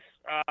weakness.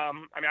 I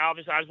mean,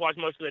 obviously, I just watched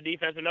most of the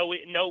defense, but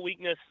no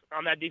weakness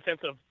on that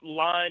defensive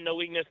line, no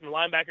weakness in the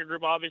linebacker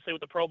group, obviously,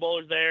 with the Pro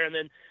Bowlers there, and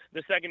then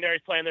the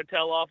secondary's playing their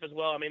tail off as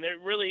well. I mean, there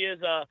really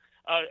is a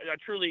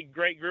truly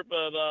great group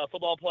of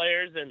football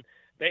players, and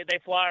they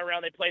fly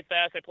around, they play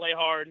fast, they play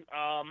hard,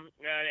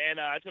 and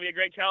it's going to be a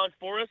great challenge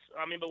for us.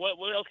 I mean, but what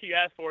else can you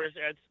ask for? It's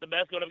the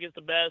best going up against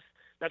the best.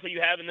 That's what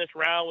you have in this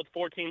round with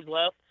 4 teams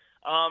left.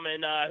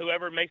 And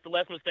whoever makes the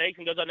less mistakes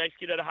and goes out and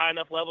execute at a high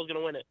enough level is going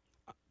to win it.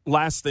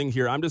 Last thing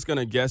here, I'm just going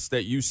to guess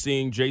that you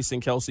seeing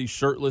Jason Kelce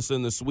shirtless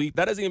in the suite,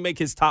 that doesn't even make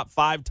his top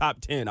 5, top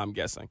 10, I'm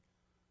guessing.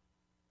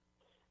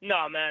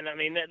 No, man. I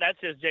mean,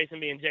 that's just Jason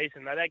being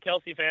Jason. That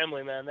Kelce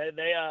family, man,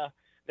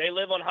 they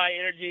live on high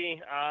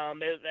energy, and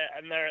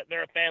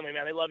they're a family,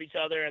 man. They love each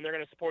other, and they're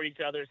going to support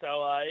each other.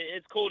 So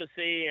it's cool to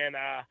see, and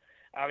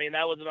I mean,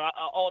 that was an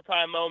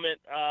all-time moment,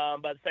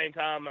 but at the same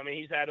time, I mean,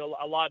 he's had a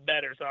lot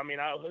better. So, I mean,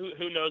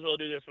 who knows what he'll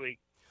do this week.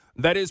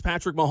 That is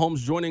Patrick Mahomes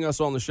joining us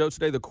on the show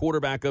today, the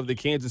quarterback of the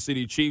Kansas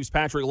City Chiefs.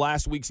 Patrick,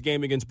 last week's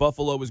game against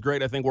Buffalo was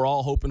great. I think we're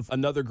all hoping for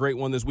another great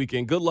one this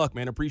weekend. Good luck,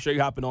 man. Appreciate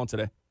you hopping on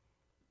today.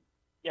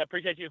 Yeah,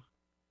 appreciate you.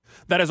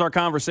 That is our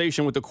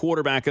conversation with the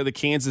quarterback of the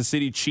Kansas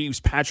City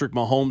Chiefs. Patrick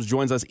Mahomes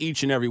joins us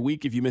each and every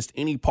week. If you missed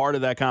any part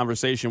of that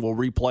conversation, we'll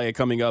replay it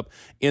coming up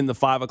in the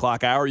 5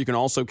 o'clock hour. You can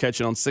also catch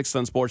it on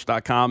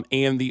 610sports.com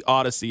and the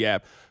Odyssey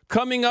app.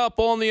 Coming up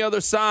on the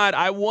other side,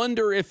 I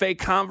wonder if a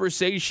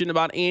conversation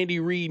about Andy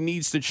Reid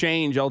needs to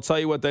change. I'll tell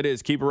you what that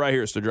is. Keep it right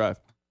here. It's The Drive.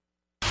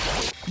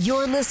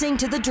 You're listening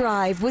to The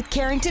Drive with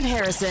Carrington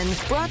Harrison,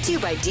 brought to you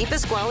by Deep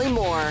Pasquale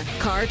Moore.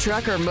 Car,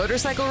 truck, or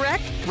motorcycle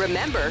wreck?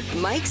 Remember,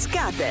 Mike's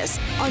got this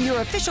on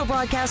your official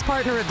broadcast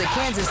partner of the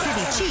Kansas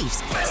City Chiefs,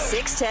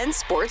 610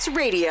 Sports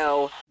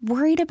Radio.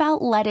 Worried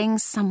about letting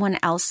someone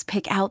else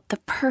pick out the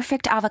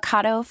perfect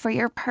avocado for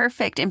your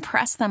perfect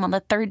impress them on the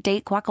third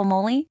date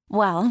guacamole?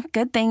 Well,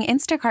 good thing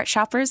Instacart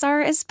shoppers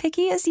are as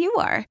picky as you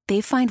are.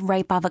 They find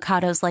ripe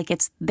avocados like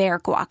it's their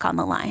guac on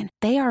the line.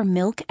 They are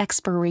milk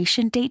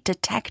expiration date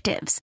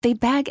detectives. They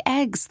bag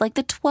eggs like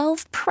the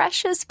 12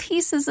 precious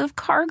pieces of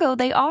cargo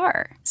they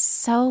are.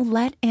 So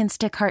let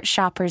Instacart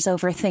shoppers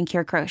overthink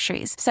your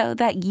groceries so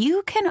that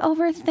you can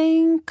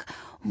overthink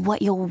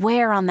what you'll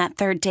wear on that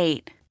third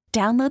date.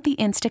 Download the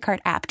Instacart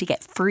app to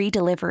get free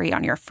delivery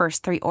on your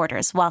first 3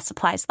 orders while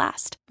supplies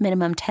last.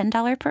 Minimum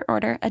 $10 per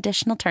order.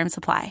 Additional terms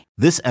apply.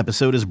 This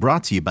episode is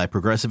brought to you by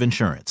Progressive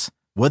Insurance.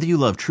 Whether you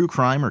love true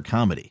crime or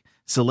comedy,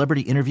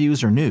 celebrity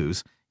interviews or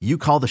news, you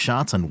call the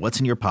shots on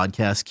what's in your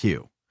podcast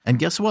queue. And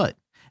guess what?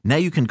 Now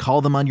you can call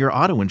them on your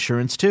auto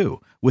insurance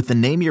too with the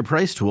Name Your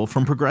Price tool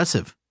from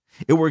Progressive.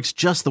 It works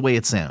just the way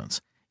it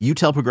sounds. You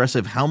tell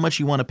Progressive how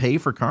much you want to pay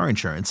for car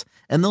insurance,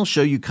 and they'll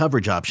show you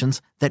coverage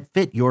options that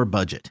fit your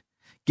budget.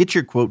 Get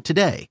your quote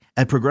today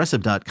at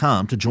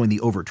Progressive.com to join the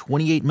over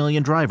 28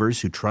 million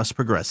drivers who trust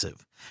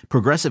Progressive.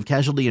 Progressive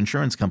Casualty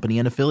Insurance Company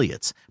and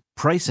Affiliates.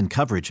 Price and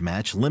coverage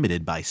match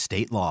limited by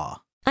state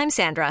law. I'm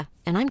Sandra,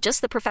 and I'm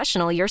just the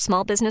professional your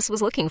small business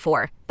was looking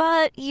for.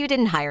 But you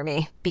didn't hire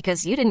me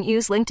because you didn't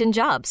use LinkedIn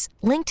Jobs.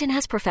 LinkedIn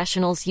has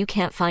professionals you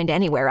can't find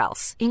anywhere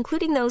else,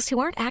 including those who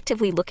aren't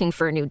actively looking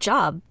for a new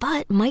job,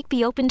 but might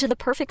be open to the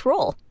perfect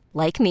role,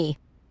 like me.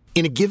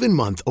 In a given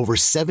month, over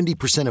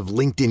 70% of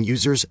LinkedIn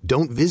users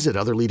don't visit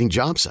other leading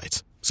job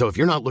sites. So if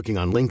you're not looking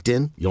on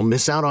LinkedIn, you'll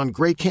miss out on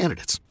great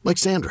candidates like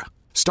Sandra.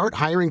 Start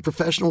hiring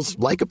professionals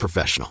like a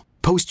professional.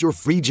 Post your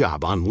free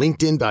job on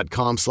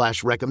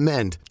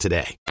linkedin.com/recommend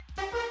today.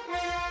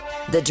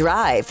 The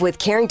Drive with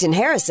Carrington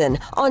Harrison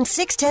on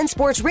 610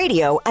 Sports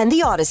Radio and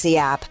the Odyssey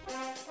app.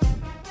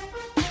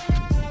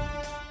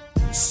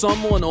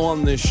 Someone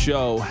on this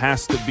show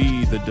has to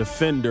be the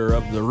defender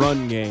of the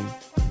run game.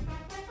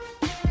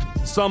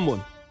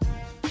 Someone.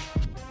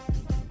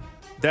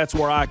 That's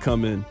where I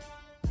come in,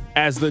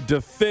 as the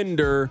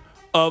defender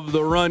of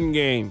the run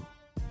game.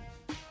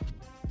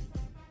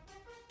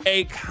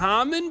 A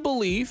common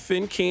belief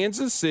in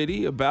Kansas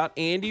City about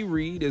Andy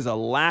Reid is a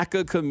lack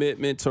of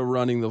commitment to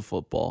running the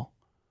football.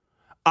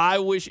 I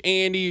wish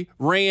Andy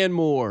ran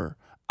more.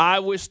 I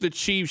wish the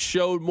Chiefs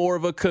showed more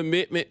of a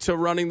commitment to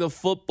running the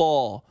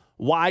football.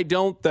 Why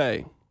don't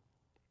they?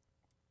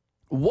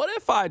 What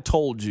if I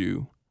told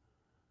you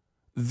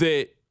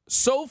that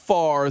so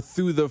far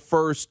through the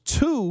first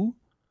 2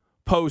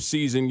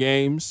 postseason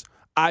games,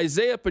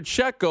 Isaiah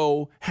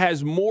Pacheco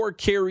has more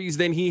carries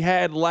than he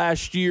had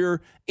last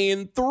year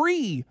in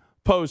 3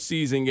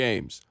 postseason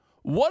games.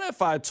 What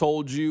if I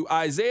told you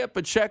Isaiah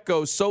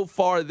Pacheco so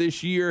far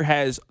this year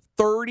has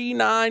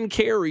 39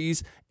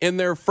 carries in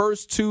their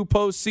first 2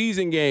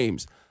 postseason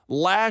games?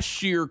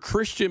 Last year,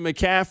 Christian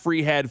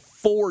McCaffrey had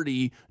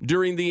 40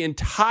 during the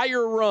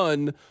entire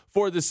run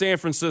for the San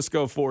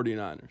Francisco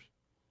 49ers.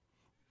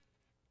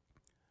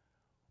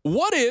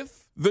 What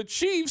if the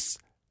Chiefs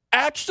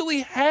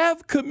actually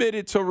have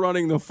committed to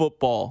running the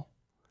football?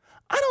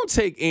 I don't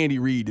take Andy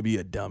Reid to be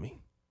a dummy.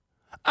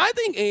 I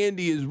think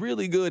Andy is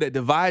really good at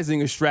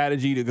devising a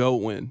strategy to go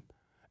win.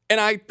 And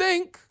I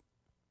think,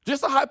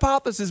 just a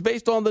hypothesis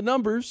based on the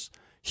numbers,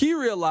 he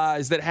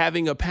realized that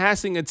having a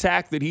passing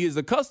attack that he is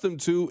accustomed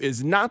to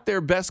is not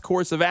their best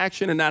course of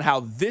action and not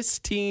how this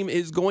team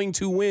is going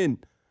to win.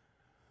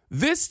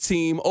 This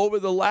team, over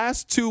the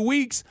last 2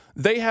 weeks,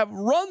 they have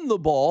run the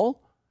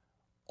ball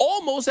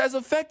almost as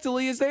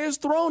effectively as they have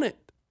thrown it.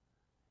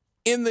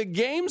 In the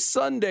game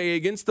Sunday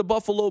against the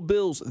Buffalo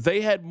Bills,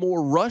 they had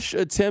more rush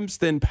attempts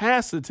than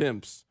pass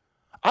attempts.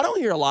 I don't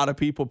hear a lot of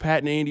people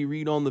patting Andy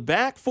Reid on the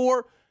back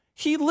for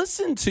he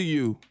listened to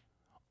you.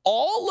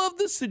 All of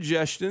the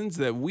suggestions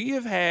that we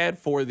have had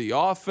for the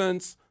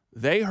offense,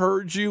 they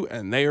heard you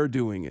and they are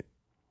doing it.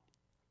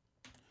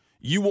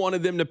 You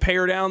wanted them to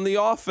pare down the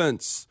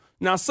offense.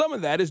 Now, some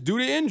of that is due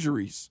to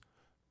injuries.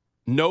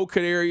 No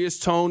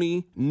Kadarius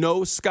Toney,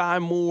 no Sky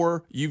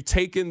Moore. You've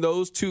taken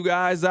those 2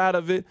 guys out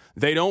of it.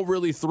 They don't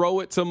really throw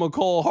it to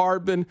McCole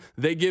Hardman.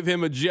 They give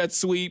him a jet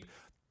sweep.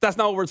 That's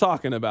not what we're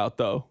talking about,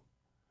 though.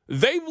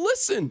 They've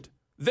listened.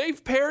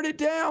 They've pared it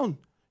down.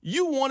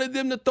 You wanted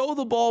them to throw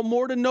the ball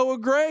more to Noah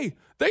Gray.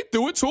 They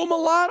threw it to him a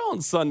lot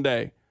on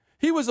Sunday.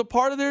 He was a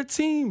part of their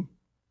team.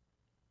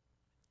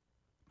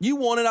 You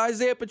wanted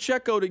Isaiah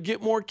Pacheco to get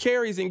more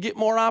carries and get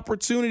more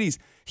opportunities.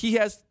 He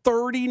has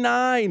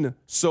 39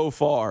 so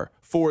far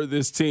for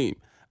this team.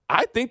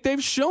 I think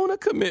they've shown a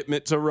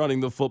commitment to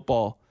running the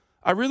football.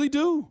 I really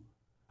do.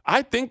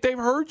 I think they've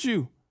heard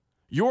you.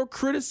 Your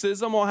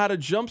criticism on how to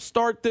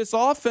jumpstart this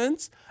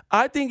offense,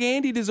 I think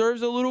Andy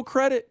deserves a little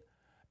credit.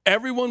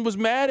 Everyone was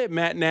mad at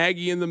Matt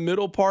Nagy in the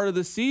middle part of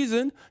the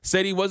season,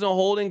 said he wasn't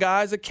holding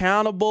guys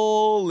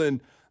accountable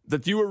and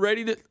that you were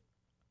ready to.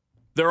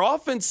 Their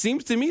offense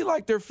seems to me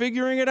like they're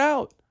figuring it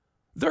out.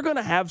 They're going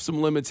to have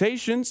some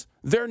limitations.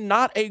 They're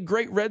not a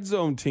great red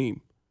zone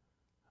team.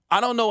 I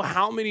don't know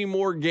how many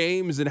more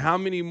games and how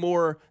many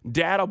more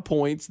data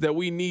points that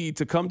we need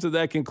to come to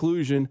that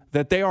conclusion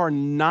that they are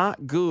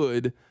not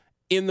good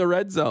in the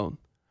red zone.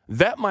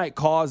 That might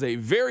cause a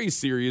very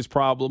serious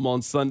problem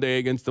on Sunday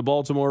against the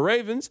Baltimore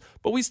Ravens,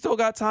 but we still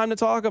got time to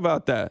talk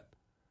about that.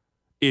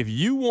 If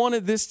you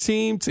wanted this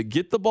team to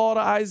get the ball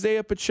to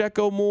Isaiah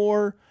Pacheco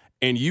more,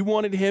 and you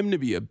wanted him to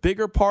be a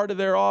bigger part of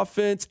their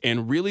offense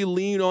and really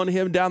lean on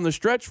him down the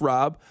stretch,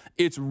 Rob,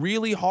 it's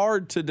really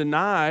hard to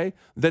deny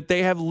that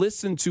they have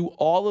listened to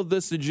all of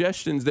the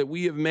suggestions that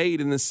we have made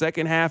in the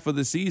second half of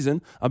the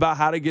season about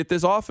how to get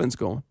this offense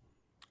going.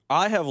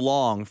 I have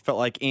long felt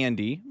like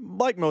Andy,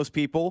 like most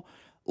people,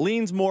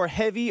 leans more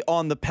heavy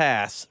on the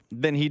pass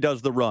than he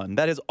does the run.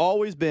 That has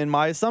always been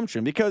my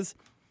assumption because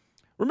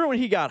remember when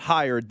he got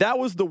hired, that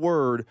was the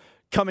word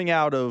coming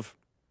out of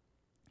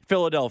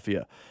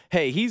Philadelphia.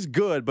 Hey, he's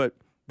good, but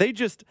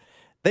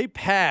they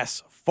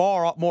pass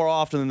far more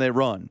often than they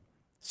run.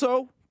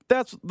 So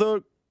that's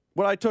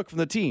what I took from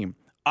the team.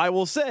 I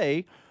will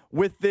say,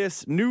 with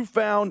this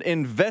newfound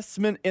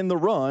investment in the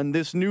run,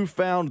 this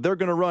newfound they're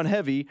going to run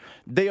heavy,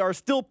 they are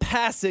still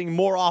passing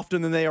more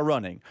often than they are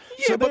running.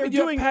 Yeah, so but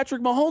you have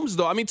Patrick Mahomes,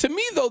 though. I mean, to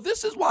me, though,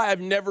 this is why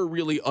I've never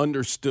really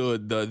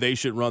understood they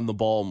should run the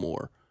ball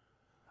more.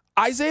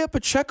 Isaiah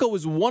Pacheco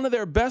is one of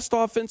their best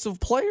offensive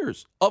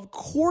players. Of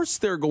course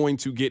they're going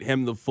to get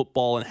him the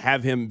football and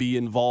have him be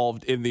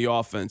involved in the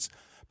offense.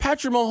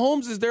 Patrick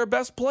Mahomes is their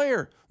best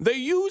player. They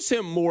use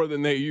him more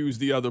than they use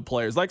the other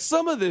players. Like,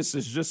 some of this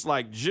is just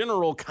like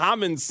general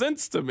common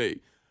sense to me.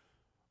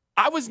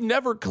 I was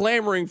never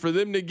clamoring for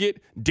them to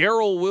get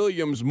Darrell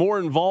Williams more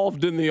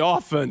involved in the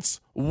offense.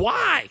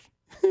 Why?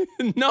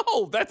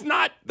 No, that's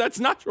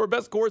not your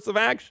best course of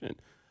action.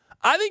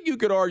 I think you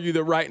could argue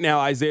that right now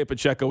Isaiah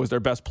Pacheco is their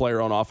best player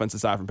on offense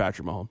aside from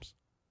Patrick Mahomes.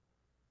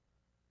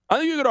 I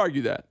think you could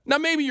argue that. Now,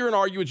 maybe you're going to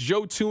argue it's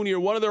Joe Tooney or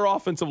one of their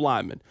offensive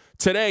linemen.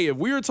 Today, if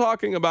we were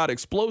talking about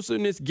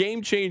explosiveness,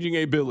 game-changing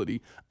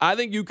ability, I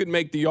think you could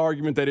make the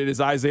argument that it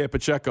is Isaiah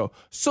Pacheco.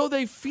 So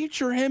they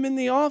feature him in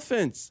the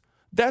offense.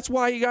 That's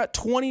why he got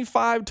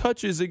 25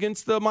 touches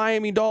against the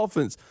Miami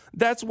Dolphins.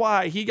 That's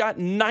why he got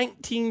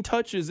 19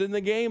 touches in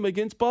the game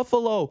against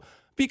Buffalo.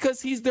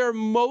 Because he's their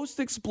most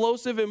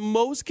explosive and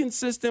most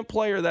consistent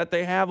player that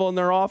they have on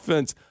their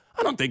offense.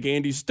 I don't think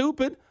Andy's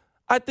stupid.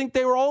 I think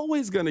they were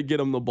always going to get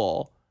him the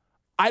ball.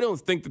 I don't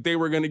think that they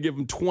were going to give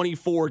him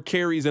 24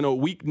 carries in a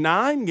Week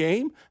 9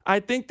 game.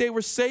 I think they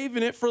were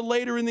saving it for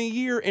later in the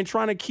year and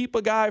trying to keep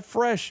a guy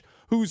fresh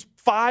who's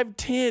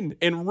 5'10"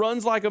 and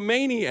runs like a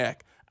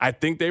maniac. I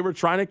think they were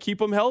trying to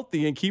keep him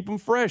healthy and keep him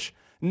fresh.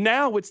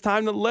 Now it's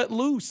time to let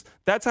loose.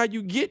 That's how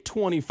you get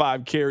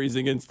 25 carries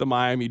against the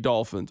Miami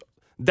Dolphins.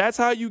 That's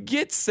how you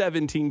get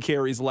 17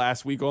 carries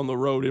last week on the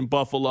road in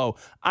Buffalo.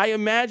 I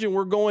imagine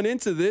we're going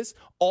into this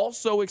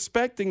also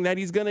expecting that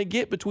he's going to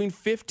get between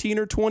 15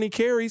 or 20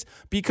 carries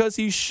because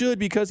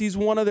he's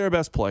one of their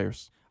best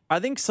players. I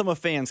think some of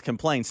fans'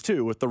 complaints,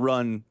 too, with the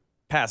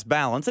run-pass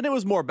balance, and it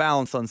was more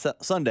balanced on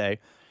Sunday,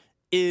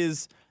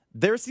 is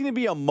there seemed to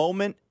be a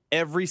moment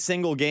every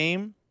single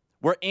game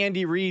where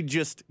Andy Reid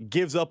just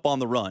gives up on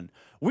the run.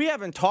 We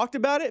haven't talked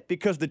about it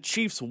because the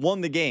Chiefs won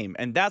the game,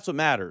 and that's what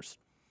matters.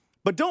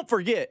 But don't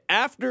forget,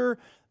 after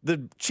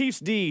the Chiefs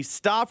D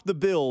stopped the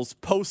Bills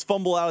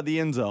post-fumble out of the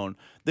end zone,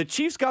 the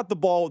Chiefs got the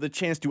ball with a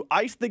chance to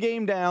ice the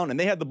game down, and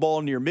they had the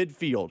ball near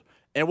midfield.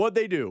 And what'd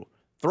they do?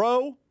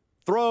 Throw,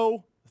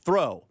 throw,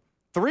 throw.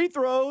 3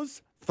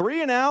 throws,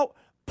 3 and out,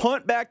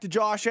 punt back to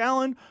Josh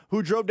Allen,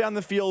 who drove down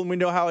the field, and we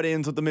know how it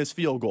ends with the missed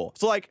field goal.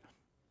 So,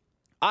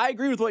 I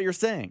agree with what you're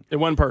saying. It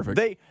wasn't perfect.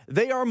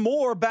 They are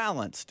more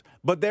balanced,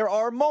 but there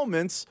are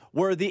moments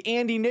where the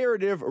Andy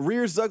narrative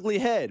rears ugly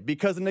head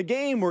because in a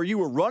game where you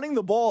were running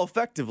the ball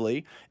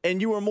effectively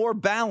and you were more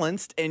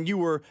balanced and you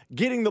were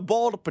getting the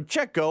ball to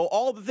Pacheco,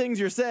 all the things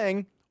you're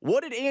saying,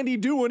 what did Andy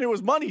do when it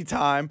was money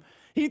time?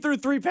 He threw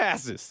 3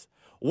 passes,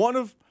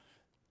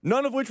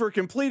 none of which were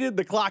completed.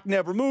 The clock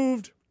never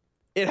moved.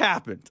 It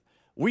happened.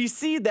 We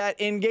see that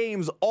in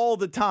games all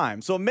the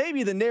time. So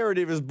maybe the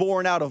narrative is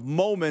born out of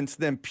moments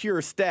than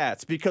pure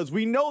stats because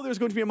we know there's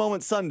going to be a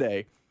moment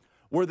Sunday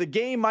where the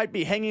game might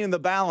be hanging in the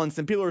balance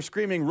and people are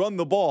screaming, run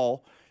the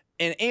ball,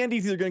 and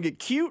Andy's either going to get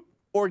cute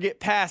or get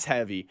pass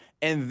heavy,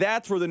 and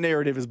that's where the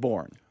narrative is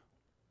born.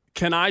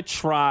 Can I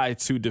try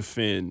to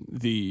defend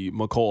the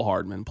McCole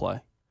Hardman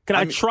play?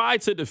 I try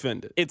to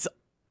defend it? It's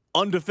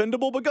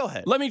undefendable, but go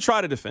ahead. Let me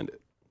try to defend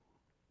it.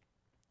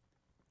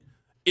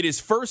 It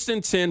is 1st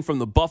and 10 from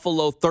the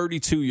Buffalo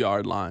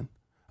 32-yard line.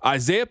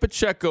 Isaiah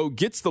Pacheco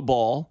gets the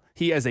ball.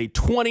 He has a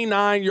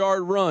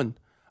 29-yard run.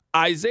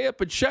 Isaiah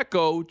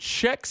Pacheco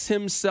checks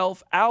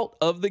himself out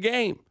of the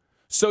game.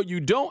 So you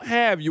don't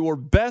have your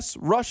best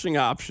rushing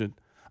option.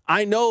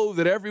 I know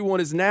that everyone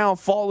is now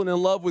falling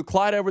in love with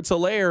Clyde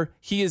Edwards-Helaire.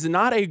 He is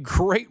not a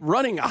great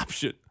running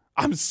option.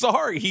 I'm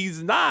sorry,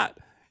 he's not.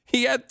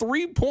 He had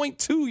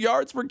 3.2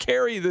 yards per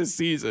carry this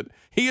season.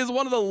 He is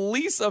one of the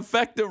least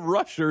effective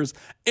rushers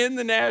in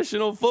the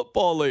National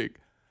Football League.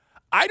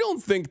 I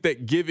don't think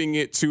that giving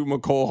it to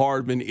McCole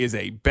Hardman is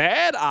a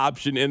bad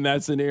option in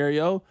that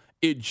scenario.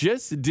 It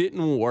just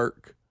didn't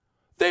work.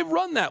 They've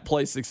run that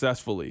play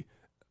successfully.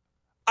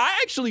 I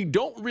actually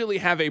don't really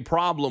have a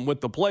problem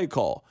with the play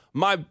call.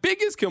 My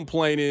biggest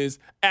complaint is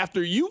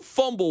after you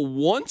fumble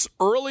once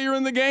earlier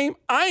in the game,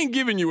 I ain't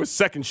giving you a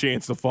second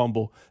chance to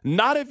fumble.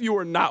 Not if you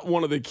are not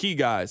one of the key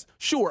guys.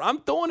 Sure, I'm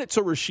throwing it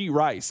to Rashee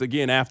Rice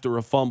again after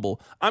a fumble.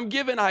 I'm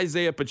giving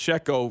Isaiah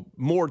Pacheco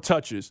more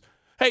touches.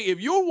 Hey, if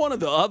you're one of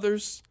the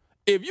others,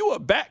 if you're a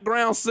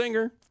background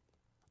singer,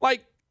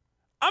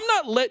 I'm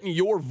not letting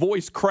your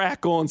voice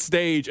crack on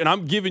stage and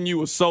I'm giving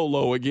you a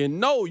solo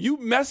again. No, you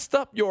messed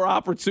up your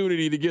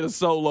opportunity to get a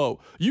solo.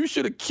 You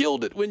should have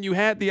killed it when you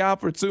had the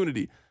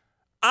opportunity.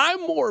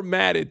 I'm more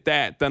mad at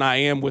that than I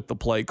am with the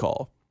play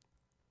call.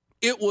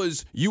 It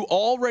was you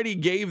already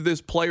gave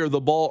this player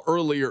the ball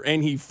earlier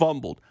and he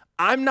fumbled.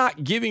 I'm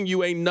not giving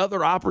you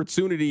another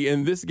opportunity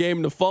in this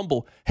game to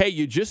fumble. Hey,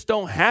 you just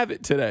don't have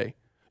it today.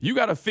 You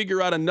got to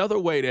figure out another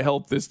way to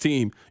help this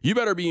team. You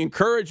better be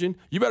encouraging.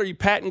 You better be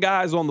patting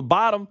guys on the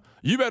bottom.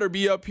 You better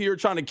be up here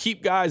trying to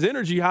keep guys'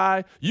 energy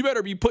high. You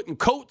better be putting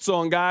coats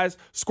on guys,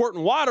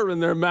 squirting water in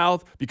their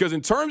mouth, because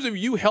in terms of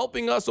you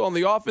helping us on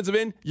the offensive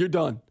end, you're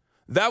done.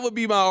 That would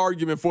be my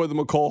argument for the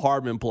McCole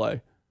Hardman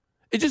play.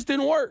 It just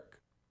didn't work.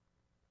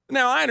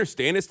 Now, I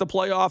understand it's the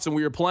playoffs and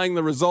we were playing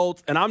the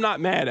results, and I'm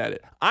not mad at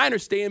it. I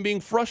understand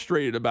being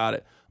frustrated about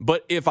it.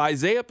 But if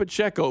Isaiah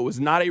Pacheco was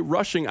not a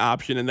rushing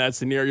option in that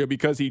scenario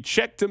because he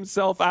checked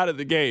himself out of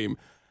the game,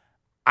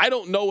 I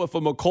don't know if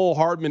a McCole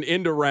Hardman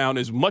end around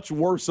is much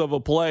worse of a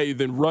play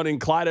than running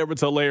Clyde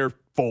Edwards-Helaire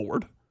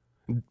forward,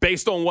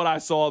 based on what I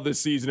saw this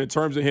season in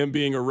terms of him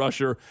being a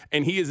rusher.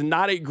 And he is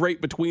not a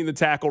great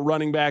between-the-tackle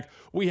running back.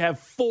 We have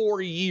 4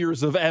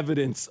 years of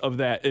evidence of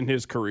that in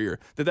his career,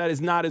 that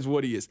is not as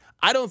what he is.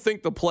 I don't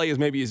think the play is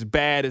maybe as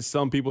bad as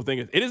some people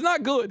think. It is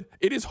not good.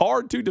 It is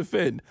hard to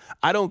defend.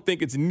 I don't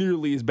think it's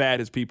nearly as bad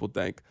as people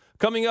think.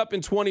 Coming up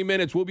in 20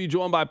 minutes, we'll be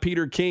joined by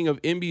Peter King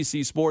of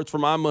NBC Sports. For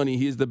my money,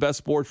 he is the best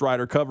sports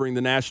writer covering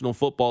the National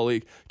Football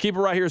League. Keep it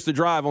right here. It's The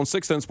Drive on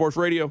 610 Sports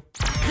Radio.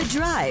 The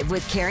Drive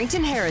with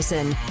Carrington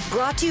Harrison,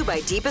 brought to you by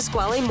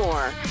DePasquale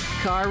Moore.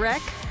 Car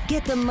wreck?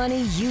 Get the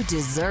money you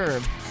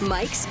deserve.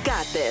 Mike's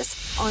got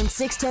this on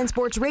 610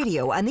 Sports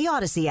Radio and the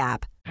Odyssey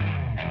app.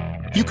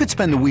 You could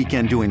spend the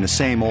weekend doing the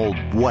same old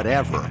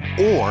whatever,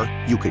 or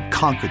you could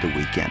conquer the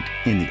weekend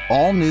in the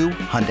all-new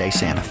Hyundai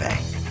Santa Fe.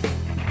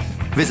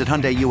 Visit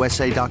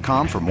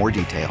HyundaiUSA.com for more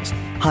details.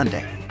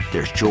 Hyundai,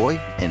 there's joy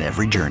in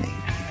every journey.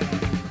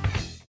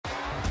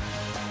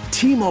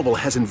 T-Mobile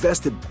has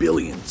invested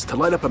billions to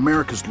light up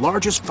America's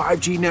largest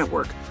 5G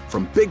network,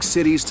 from big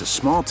cities to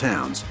small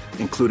towns,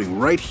 including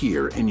right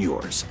here in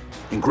yours.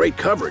 And great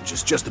coverage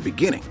is just the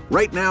beginning.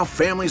 Right now,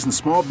 families and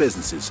small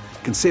businesses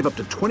can save up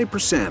to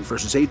 20%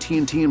 versus AT&T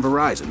and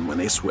Verizon when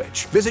they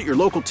switch. Visit your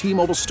local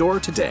T-Mobile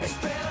store today.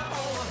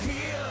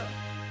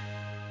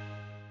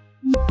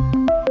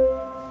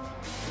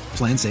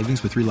 Plan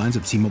savings with 3 lines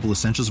of T-Mobile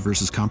Essentials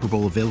versus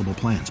comparable available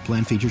plans.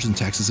 Plan features and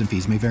taxes and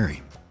fees may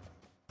vary.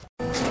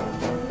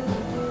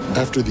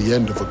 After the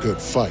end of a good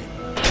fight,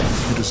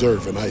 you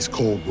deserve an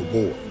ice-cold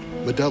reward.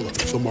 Modelo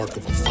is the mark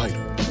of a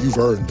fighter. You've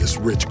earned this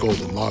rich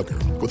golden lager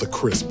with a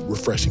crisp,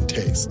 refreshing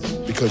taste.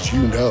 Because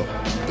you know,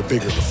 the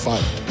bigger the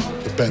fight,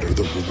 the better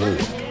the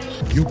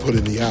reward. You put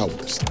in the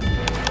hours,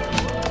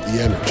 the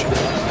energy,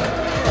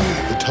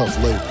 the tough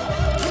labor.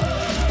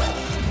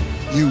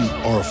 You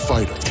are a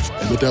fighter,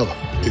 and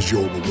Modelo is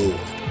your reward.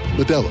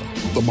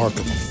 Modelo, the mark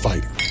of a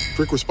fighter.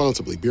 Drink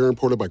responsibly. Beer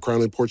imported by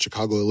Crown Imports,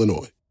 Chicago,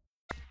 Illinois.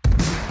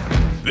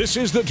 This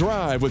is The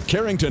Drive with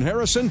Carrington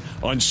Harrison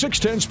on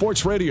 610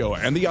 Sports Radio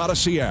and the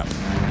Odyssey app.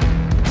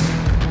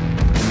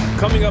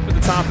 Coming up at the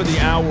top of the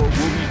hour, we'll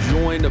be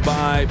joined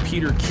by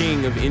Peter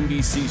King of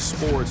NBC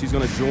Sports. He's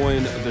going to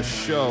join the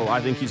show. I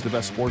think he's the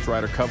best sports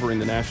writer covering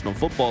the National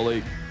Football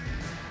League.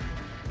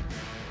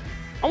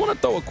 I want to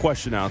throw a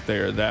question out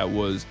there that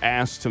was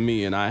asked to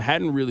me, and I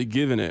hadn't really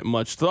given it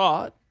much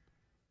thought,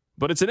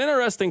 but it's an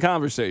interesting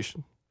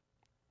conversation.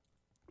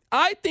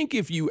 I think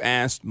if you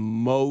asked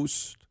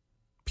most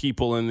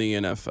people in the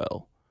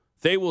NFL,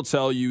 they will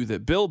tell you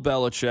that Bill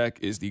Belichick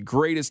is the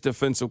greatest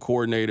defensive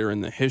coordinator in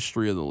the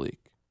history of the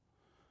league.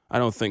 I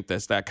don't think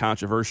that's that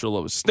controversial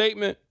of a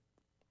statement.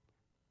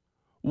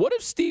 What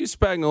if Steve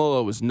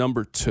Spagnuolo was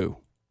number 2?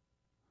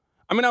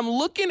 I mean, I'm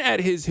looking at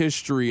his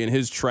history and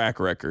his track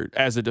record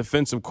as a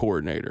defensive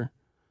coordinator.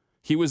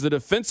 He was the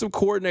defensive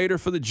coordinator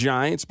for the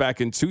Giants back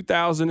in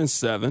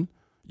 2007.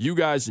 You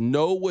guys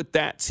know what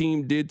that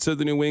team did to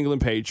the New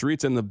England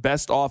Patriots and the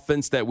best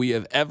offense that we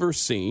have ever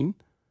seen.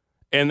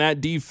 And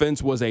that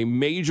defense was a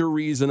major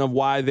reason of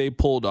why they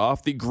pulled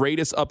off the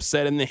greatest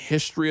upset in the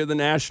history of the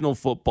National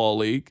Football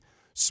League.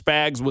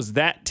 Spags was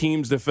that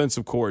team's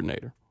defensive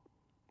coordinator.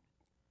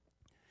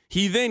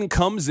 He then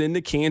comes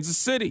into Kansas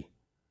City.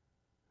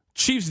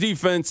 Chiefs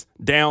defense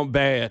down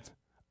bad.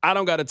 I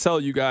don't got to tell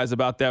you guys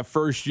about that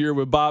first year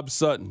with Bob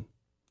Sutton.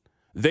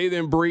 They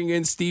then bring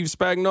in Steve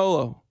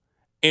Spagnuolo.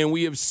 And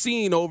we have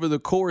seen over the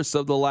course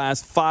of the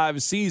last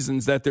 5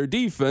 seasons that their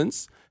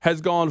defense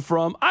has gone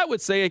from, I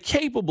would say, a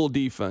capable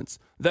defense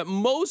that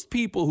most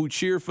people who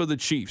cheer for the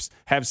Chiefs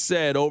have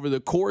said over the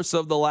course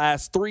of the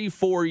last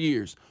 3-4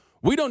 years,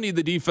 we don't need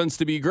the defense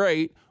to be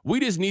great.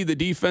 We just need the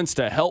defense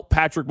to help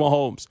Patrick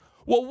Mahomes.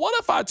 Well, what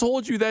if I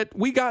told you that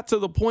we got to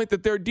the point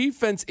that their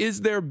defense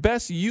is their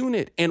best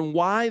unit, and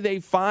why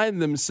they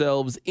find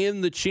themselves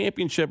in the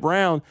championship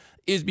round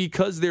is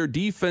because their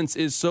defense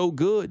is so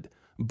good?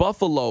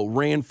 Buffalo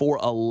ran for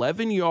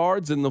 11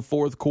 yards in the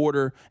fourth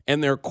quarter,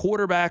 and their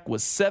quarterback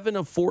was 7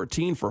 of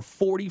 14 for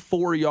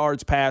 44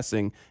 yards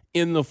passing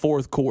in the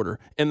fourth quarter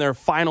in their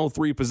final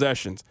 3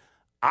 possessions.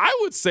 I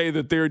would say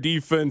that their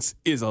defense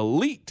is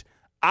elite.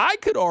 I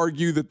could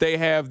argue that they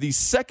have the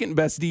second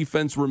best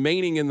defense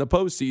remaining in the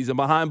postseason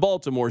behind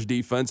Baltimore's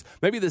defense,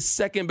 maybe the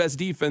second best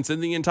defense in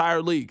the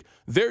entire league.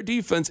 Their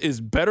defense is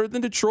better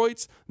than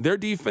Detroit's. Their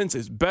defense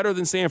is better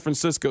than San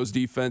Francisco's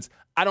defense.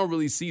 I don't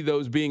really see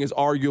those being as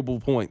arguable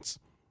points.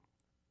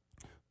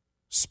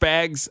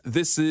 Spags,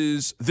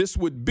 this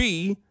would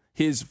be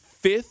his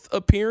 5th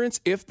appearance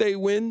if they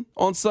win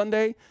on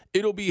Sunday.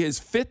 It'll be his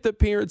 5th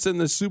appearance in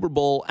the Super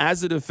Bowl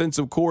as a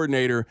defensive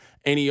coordinator,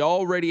 and he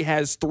already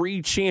has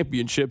 3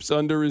 championships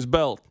under his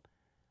belt.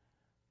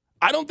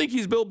 I don't think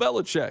he's Bill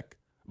Belichick.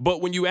 But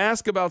when you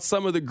ask about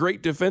some of the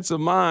great defensive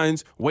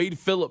minds, Wade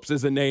Phillips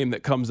is a name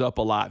that comes up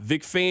a lot.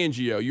 Vic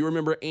Fangio. You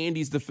remember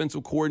Andy's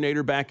defensive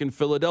coordinator back in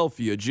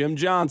Philadelphia, Jim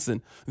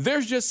Johnson.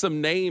 There's just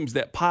some names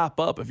that pop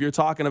up if you're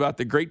talking about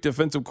the great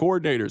defensive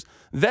coordinators.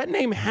 That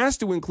name has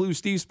to include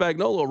Steve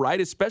Spagnuolo,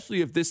 right?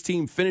 Especially if this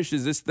team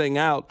finishes this thing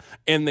out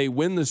and they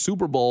win the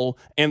Super Bowl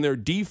and their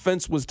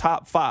defense was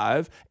top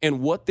 5 and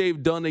what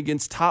they've done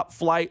against top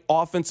flight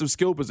offensive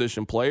skill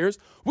position players.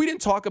 We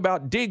didn't talk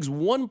about Diggs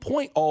 1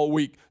 point all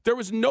week. There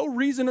was no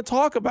reason to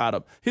talk about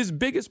him. His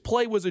biggest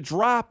play was a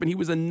drop, and he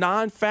was a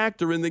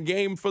non-factor in the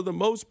game for the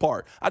most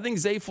part. I think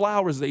Zay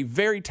Flowers is a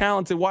very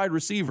talented wide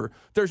receiver.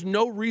 There's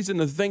no reason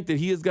to think that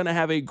he is going to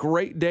have a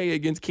great day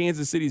against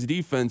Kansas City's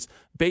defense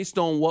based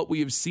on what we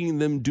have seen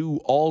them do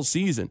all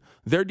season.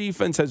 Their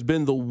defense has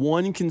been the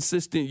one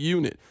consistent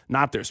unit,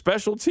 not their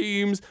special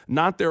teams,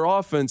 not their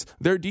offense.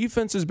 Their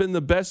defense has been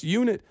the best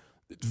unit.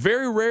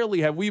 Very rarely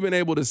have we been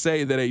able to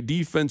say that a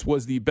defense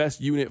was the best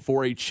unit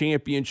for a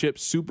championship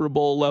Super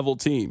Bowl level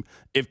team.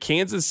 If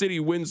Kansas City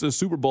wins the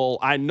Super Bowl,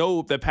 I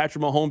know that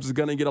Patrick Mahomes is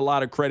going to get a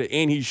lot of credit,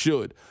 and he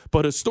should.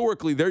 But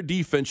historically, their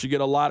defense should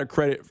get a lot of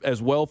credit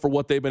as well for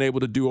what they've been able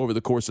to do over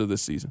the course of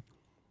this season.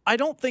 I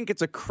don't think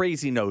it's a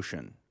crazy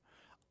notion.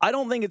 I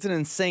don't think it's an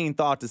insane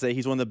thought to say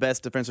he's one of the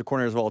best defensive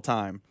coordinators of all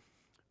time.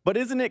 But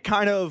isn't it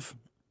kind of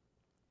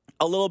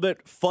a little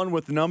bit fun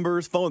with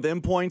numbers, fun with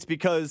endpoints,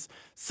 because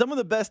some of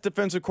the best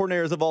defensive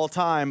coordinators of all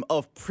time,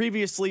 of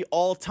previously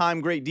all-time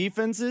great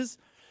defenses,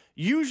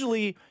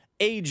 usually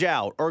age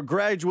out or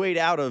graduate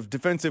out of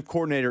defensive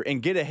coordinator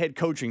and get a head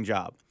coaching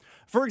job.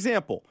 For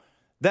example,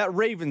 that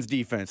Ravens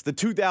defense, the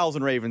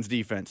 2000 Ravens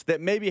defense,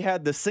 that maybe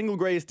had the single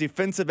greatest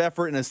defensive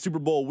effort in a Super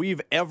Bowl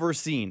we've ever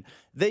seen.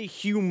 They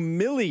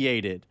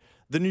humiliated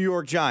the New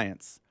York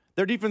Giants.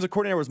 Their defensive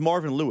coordinator was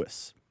Marvin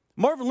Lewis.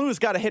 Marvin Lewis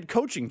got a head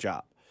coaching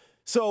job.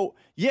 So,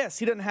 yes,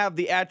 he doesn't have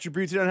the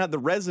attributes, he doesn't have the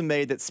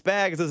resume that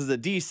Spags does as a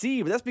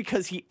DC, but that's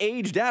because he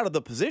aged out of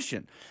the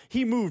position.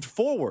 He moved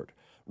forward.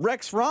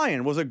 Rex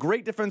Ryan was a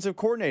great defensive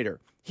coordinator.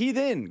 He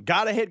then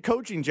got a head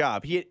coaching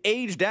job. He had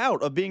aged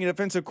out of being a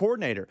defensive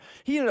coordinator.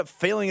 He ended up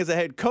failing as a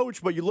head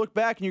coach, but you look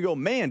back and you go,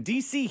 man,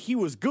 DC, he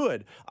was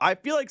good. I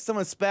feel like some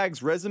of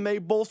Spags' resume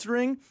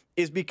bolstering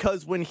is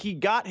because when he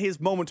got his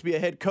moment to be a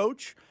head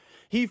coach,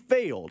 he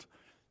failed.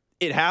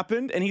 It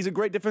happened, and he's a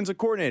great defensive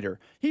coordinator.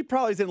 He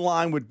probably is in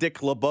line with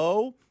Dick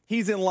LeBeau.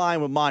 He's in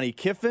line with Monty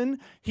Kiffin.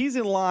 He's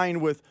in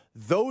line with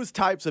those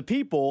types of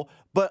people,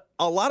 but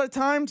a lot of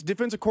times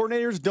defensive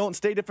coordinators don't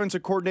stay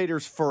defensive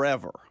coordinators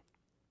forever.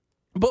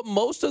 But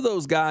most of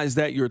those guys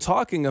that you're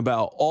talking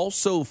about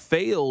also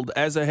failed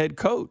as a head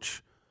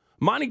coach.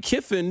 Monty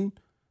Kiffin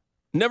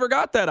never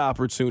got that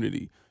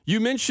opportunity. You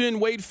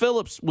mentioned Wade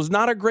Phillips was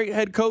not a great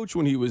head coach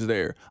when he was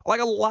there. Like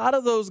a lot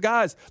of those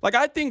guys, like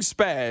I think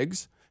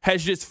Spags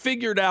has just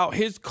figured out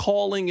his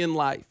calling in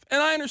life.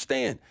 And I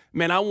understand,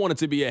 man, I wanted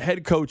to be a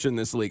head coach in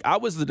this league. I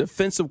was the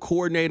defensive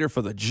coordinator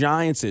for the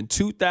Giants in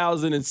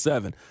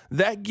 2007.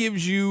 That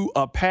gives you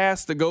a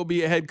pass to go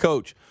be a head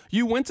coach.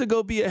 You went to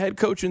go be a head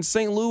coach in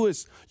St.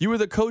 Louis. You were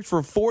the coach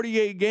for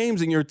 48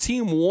 games, and your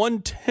team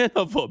won 10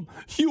 of them.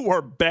 You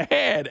were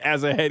bad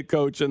as a head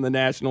coach in the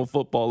National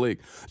Football League.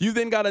 You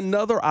then got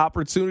another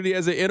opportunity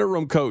as an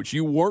interim coach.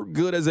 You weren't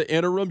good as an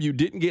interim. You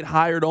didn't get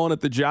hired on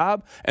at the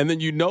job. And then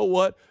you know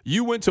what?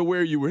 You went to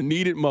where you were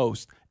needed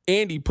most.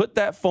 Andy, put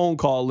that phone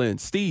call in.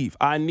 Steve,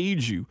 I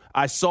need you.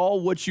 I saw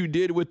what you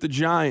did with the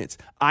Giants.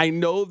 I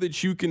know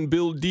that you can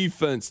build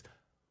defense.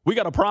 We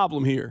got a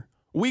problem here.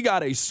 We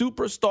got a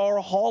superstar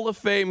Hall of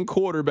Fame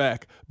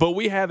quarterback, but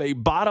we have a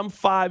bottom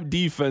 5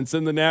 defense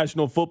in the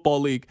National Football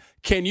League.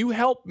 Can you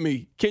help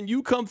me? Can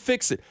you come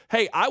fix it?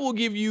 Hey, I will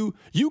give you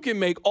can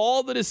make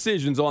all the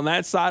decisions on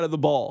that side of the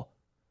ball.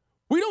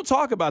 We don't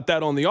talk about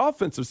that on the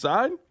offensive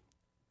side.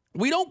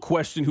 We don't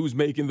question who's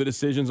making the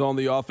decisions on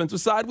the offensive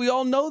side. We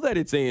all know that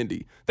it's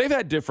Andy. They've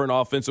had different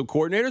offensive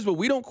coordinators, but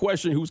we don't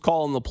question who's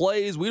calling the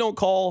plays. We don't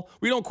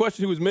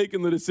question who's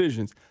making the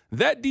decisions.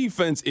 That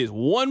defense is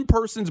one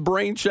person's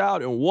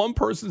brainchild and one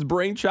person's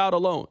brainchild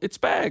alone. It's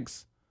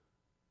Spags.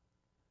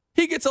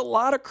 He gets a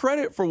lot of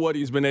credit for what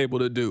he's been able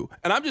to do.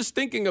 And I'm just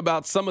thinking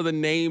about some of the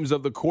names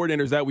of the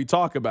coordinators that we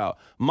talk about.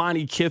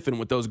 Monty Kiffin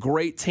with those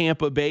great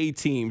Tampa Bay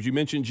teams. You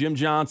mentioned Jim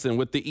Johnson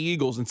with the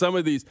Eagles and some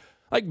of these.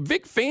 Like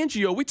Vic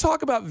Fangio, we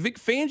talk about Vic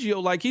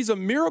Fangio like he's a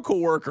miracle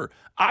worker.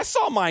 I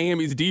saw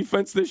Miami's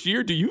defense this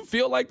year. Do you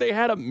feel like they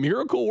had a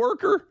miracle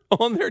worker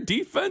on their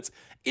defense?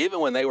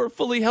 Even when they were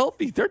fully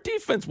healthy, their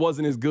defense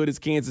wasn't as good as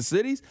Kansas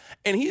City's.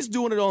 And he's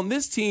doing it on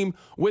this team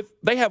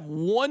they have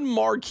one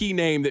marquee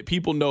name that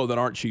people know that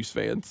aren't Chiefs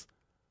fans.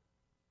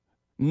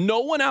 No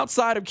one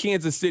outside of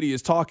Kansas City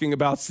is talking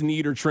about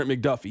Snead or Trent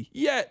McDuffie.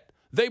 Yet,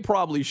 they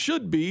probably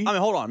should be. I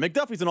mean, hold on.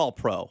 McDuffie's an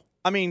all-pro.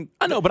 I mean,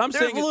 I know, but I'm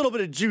saying there's a little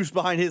bit of juice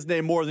behind his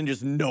name more than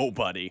just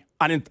nobody.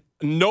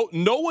 No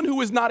one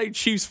who is not a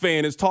Chiefs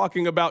fan is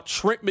talking about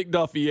Trent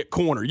McDuffie at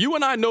corner. You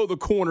and I know the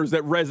corners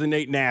that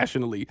resonate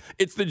nationally.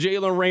 It's the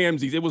Jalen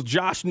Ramseys. It was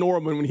Josh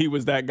Norman when he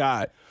was that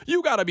guy.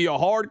 You got to be a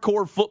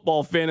hardcore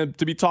football fan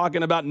to be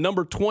talking about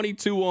number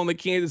 22 on the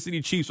Kansas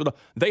City Chiefs.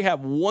 They have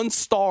one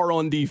star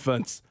on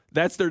defense.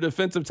 That's their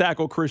defensive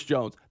tackle, Chris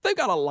Jones. They've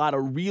got a lot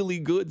of really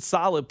good,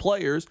 solid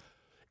players.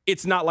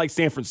 It's not like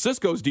San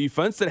Francisco's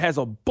defense that has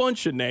a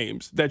bunch of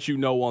names that you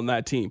know on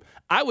that team.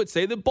 I would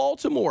say that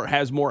Baltimore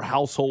has more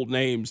household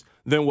names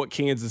than what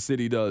Kansas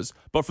City does.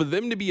 But for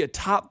them to be a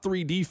top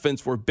 3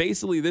 defense for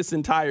basically this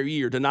entire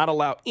year, to not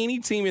allow any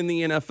team in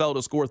the NFL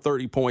to score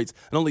 30 points,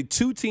 and only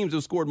 2 teams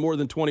have scored more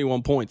than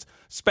 21 points,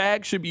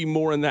 Spags should be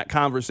more in that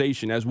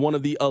conversation as one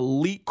of the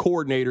elite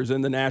coordinators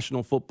in the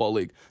National Football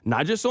League.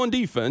 Not just on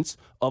defense,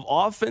 of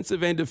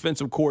offensive and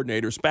defensive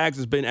coordinators, Spags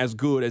has been as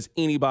good as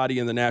anybody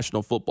in the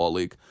National Football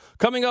League.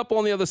 Coming up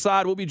on the other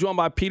side, we'll be joined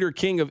by Peter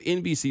King of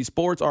NBC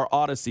Sports, our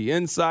Odyssey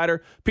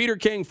insider. Peter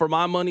King, for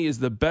my money, is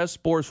the best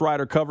sports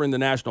writer covering the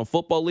National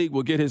Football League.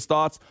 We'll get his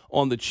thoughts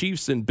on the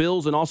Chiefs and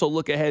Bills and also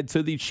look ahead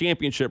to the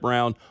championship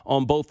round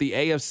on both the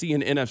AFC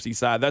and NFC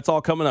side. That's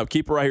all coming up.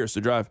 Keep it right here,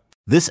 so drive.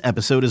 This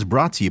episode is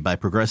brought to you by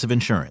Progressive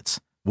Insurance.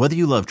 Whether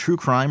you love true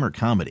crime or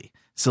comedy,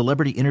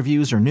 celebrity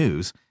interviews or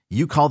news,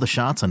 you call the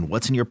shots on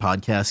what's in your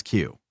podcast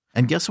queue.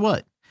 And guess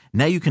what?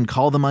 Now you can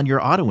call them on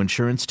your auto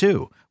insurance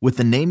too with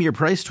the Name Your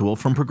Price tool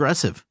from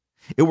Progressive.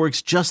 It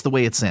works just the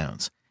way it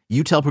sounds.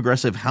 You tell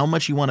Progressive how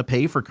much you want to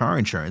pay for car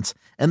insurance,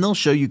 and they'll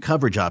show you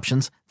coverage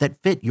options that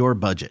fit your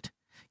budget.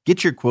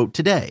 Get your quote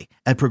today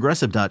at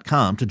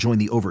Progressive.com to join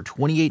the over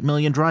 28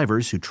 million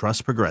drivers who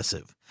trust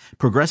Progressive.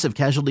 Progressive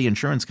Casualty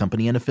Insurance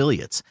Company and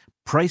Affiliates.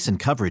 Price and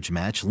coverage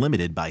match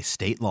limited by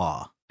state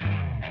law.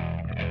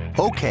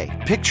 Okay,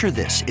 picture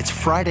this. It's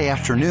Friday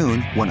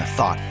afternoon when a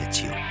thought hits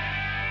you.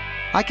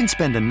 I can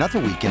spend another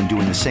weekend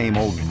doing the same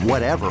old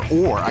whatever,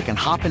 or I can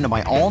hop into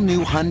my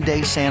all-new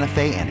Hyundai Santa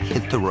Fe and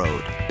hit the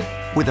road.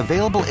 With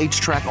available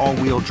H-Track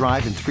all-wheel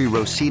drive and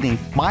 3-row seating,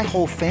 my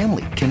whole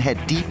family can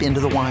head deep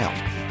into the wild.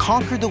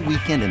 Conquer the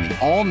weekend in the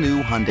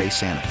all-new Hyundai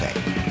Santa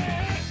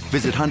Fe.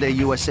 Visit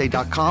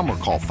HyundaiUSA.com or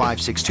call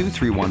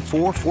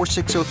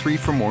 562-314-4603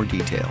 for more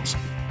details.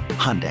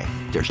 Hyundai,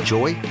 there's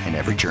joy in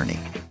every journey.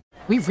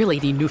 We really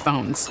need new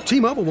phones.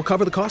 T-Mobile will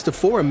cover the cost of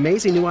 4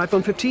 amazing new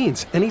iPhone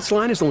 15s, and each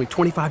line is only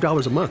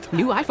 $25 a month.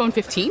 New iPhone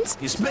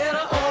 15s? It's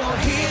better over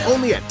here.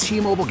 Only at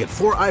T-Mobile, get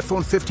 4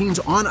 iPhone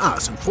 15s on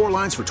us and 4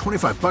 lines for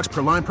 $25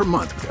 per line per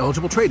month with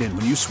eligible trade-in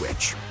when you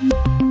switch.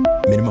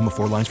 Minimum of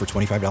 4 lines for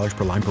 $25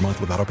 per line per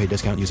month with autopay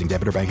discount using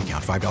debit or bank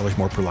account. $5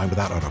 more per line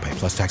without autopay,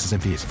 plus taxes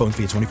and fees. Phone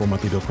fee at 24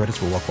 monthly bill credits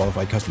for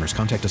well-qualified customers.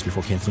 Contact us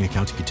before canceling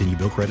account to continue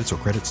bill credits or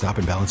credit stop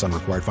and balance on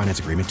required finance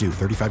agreement due.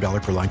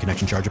 $35 per line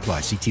connection charge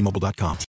applies. See T-Mobile.com.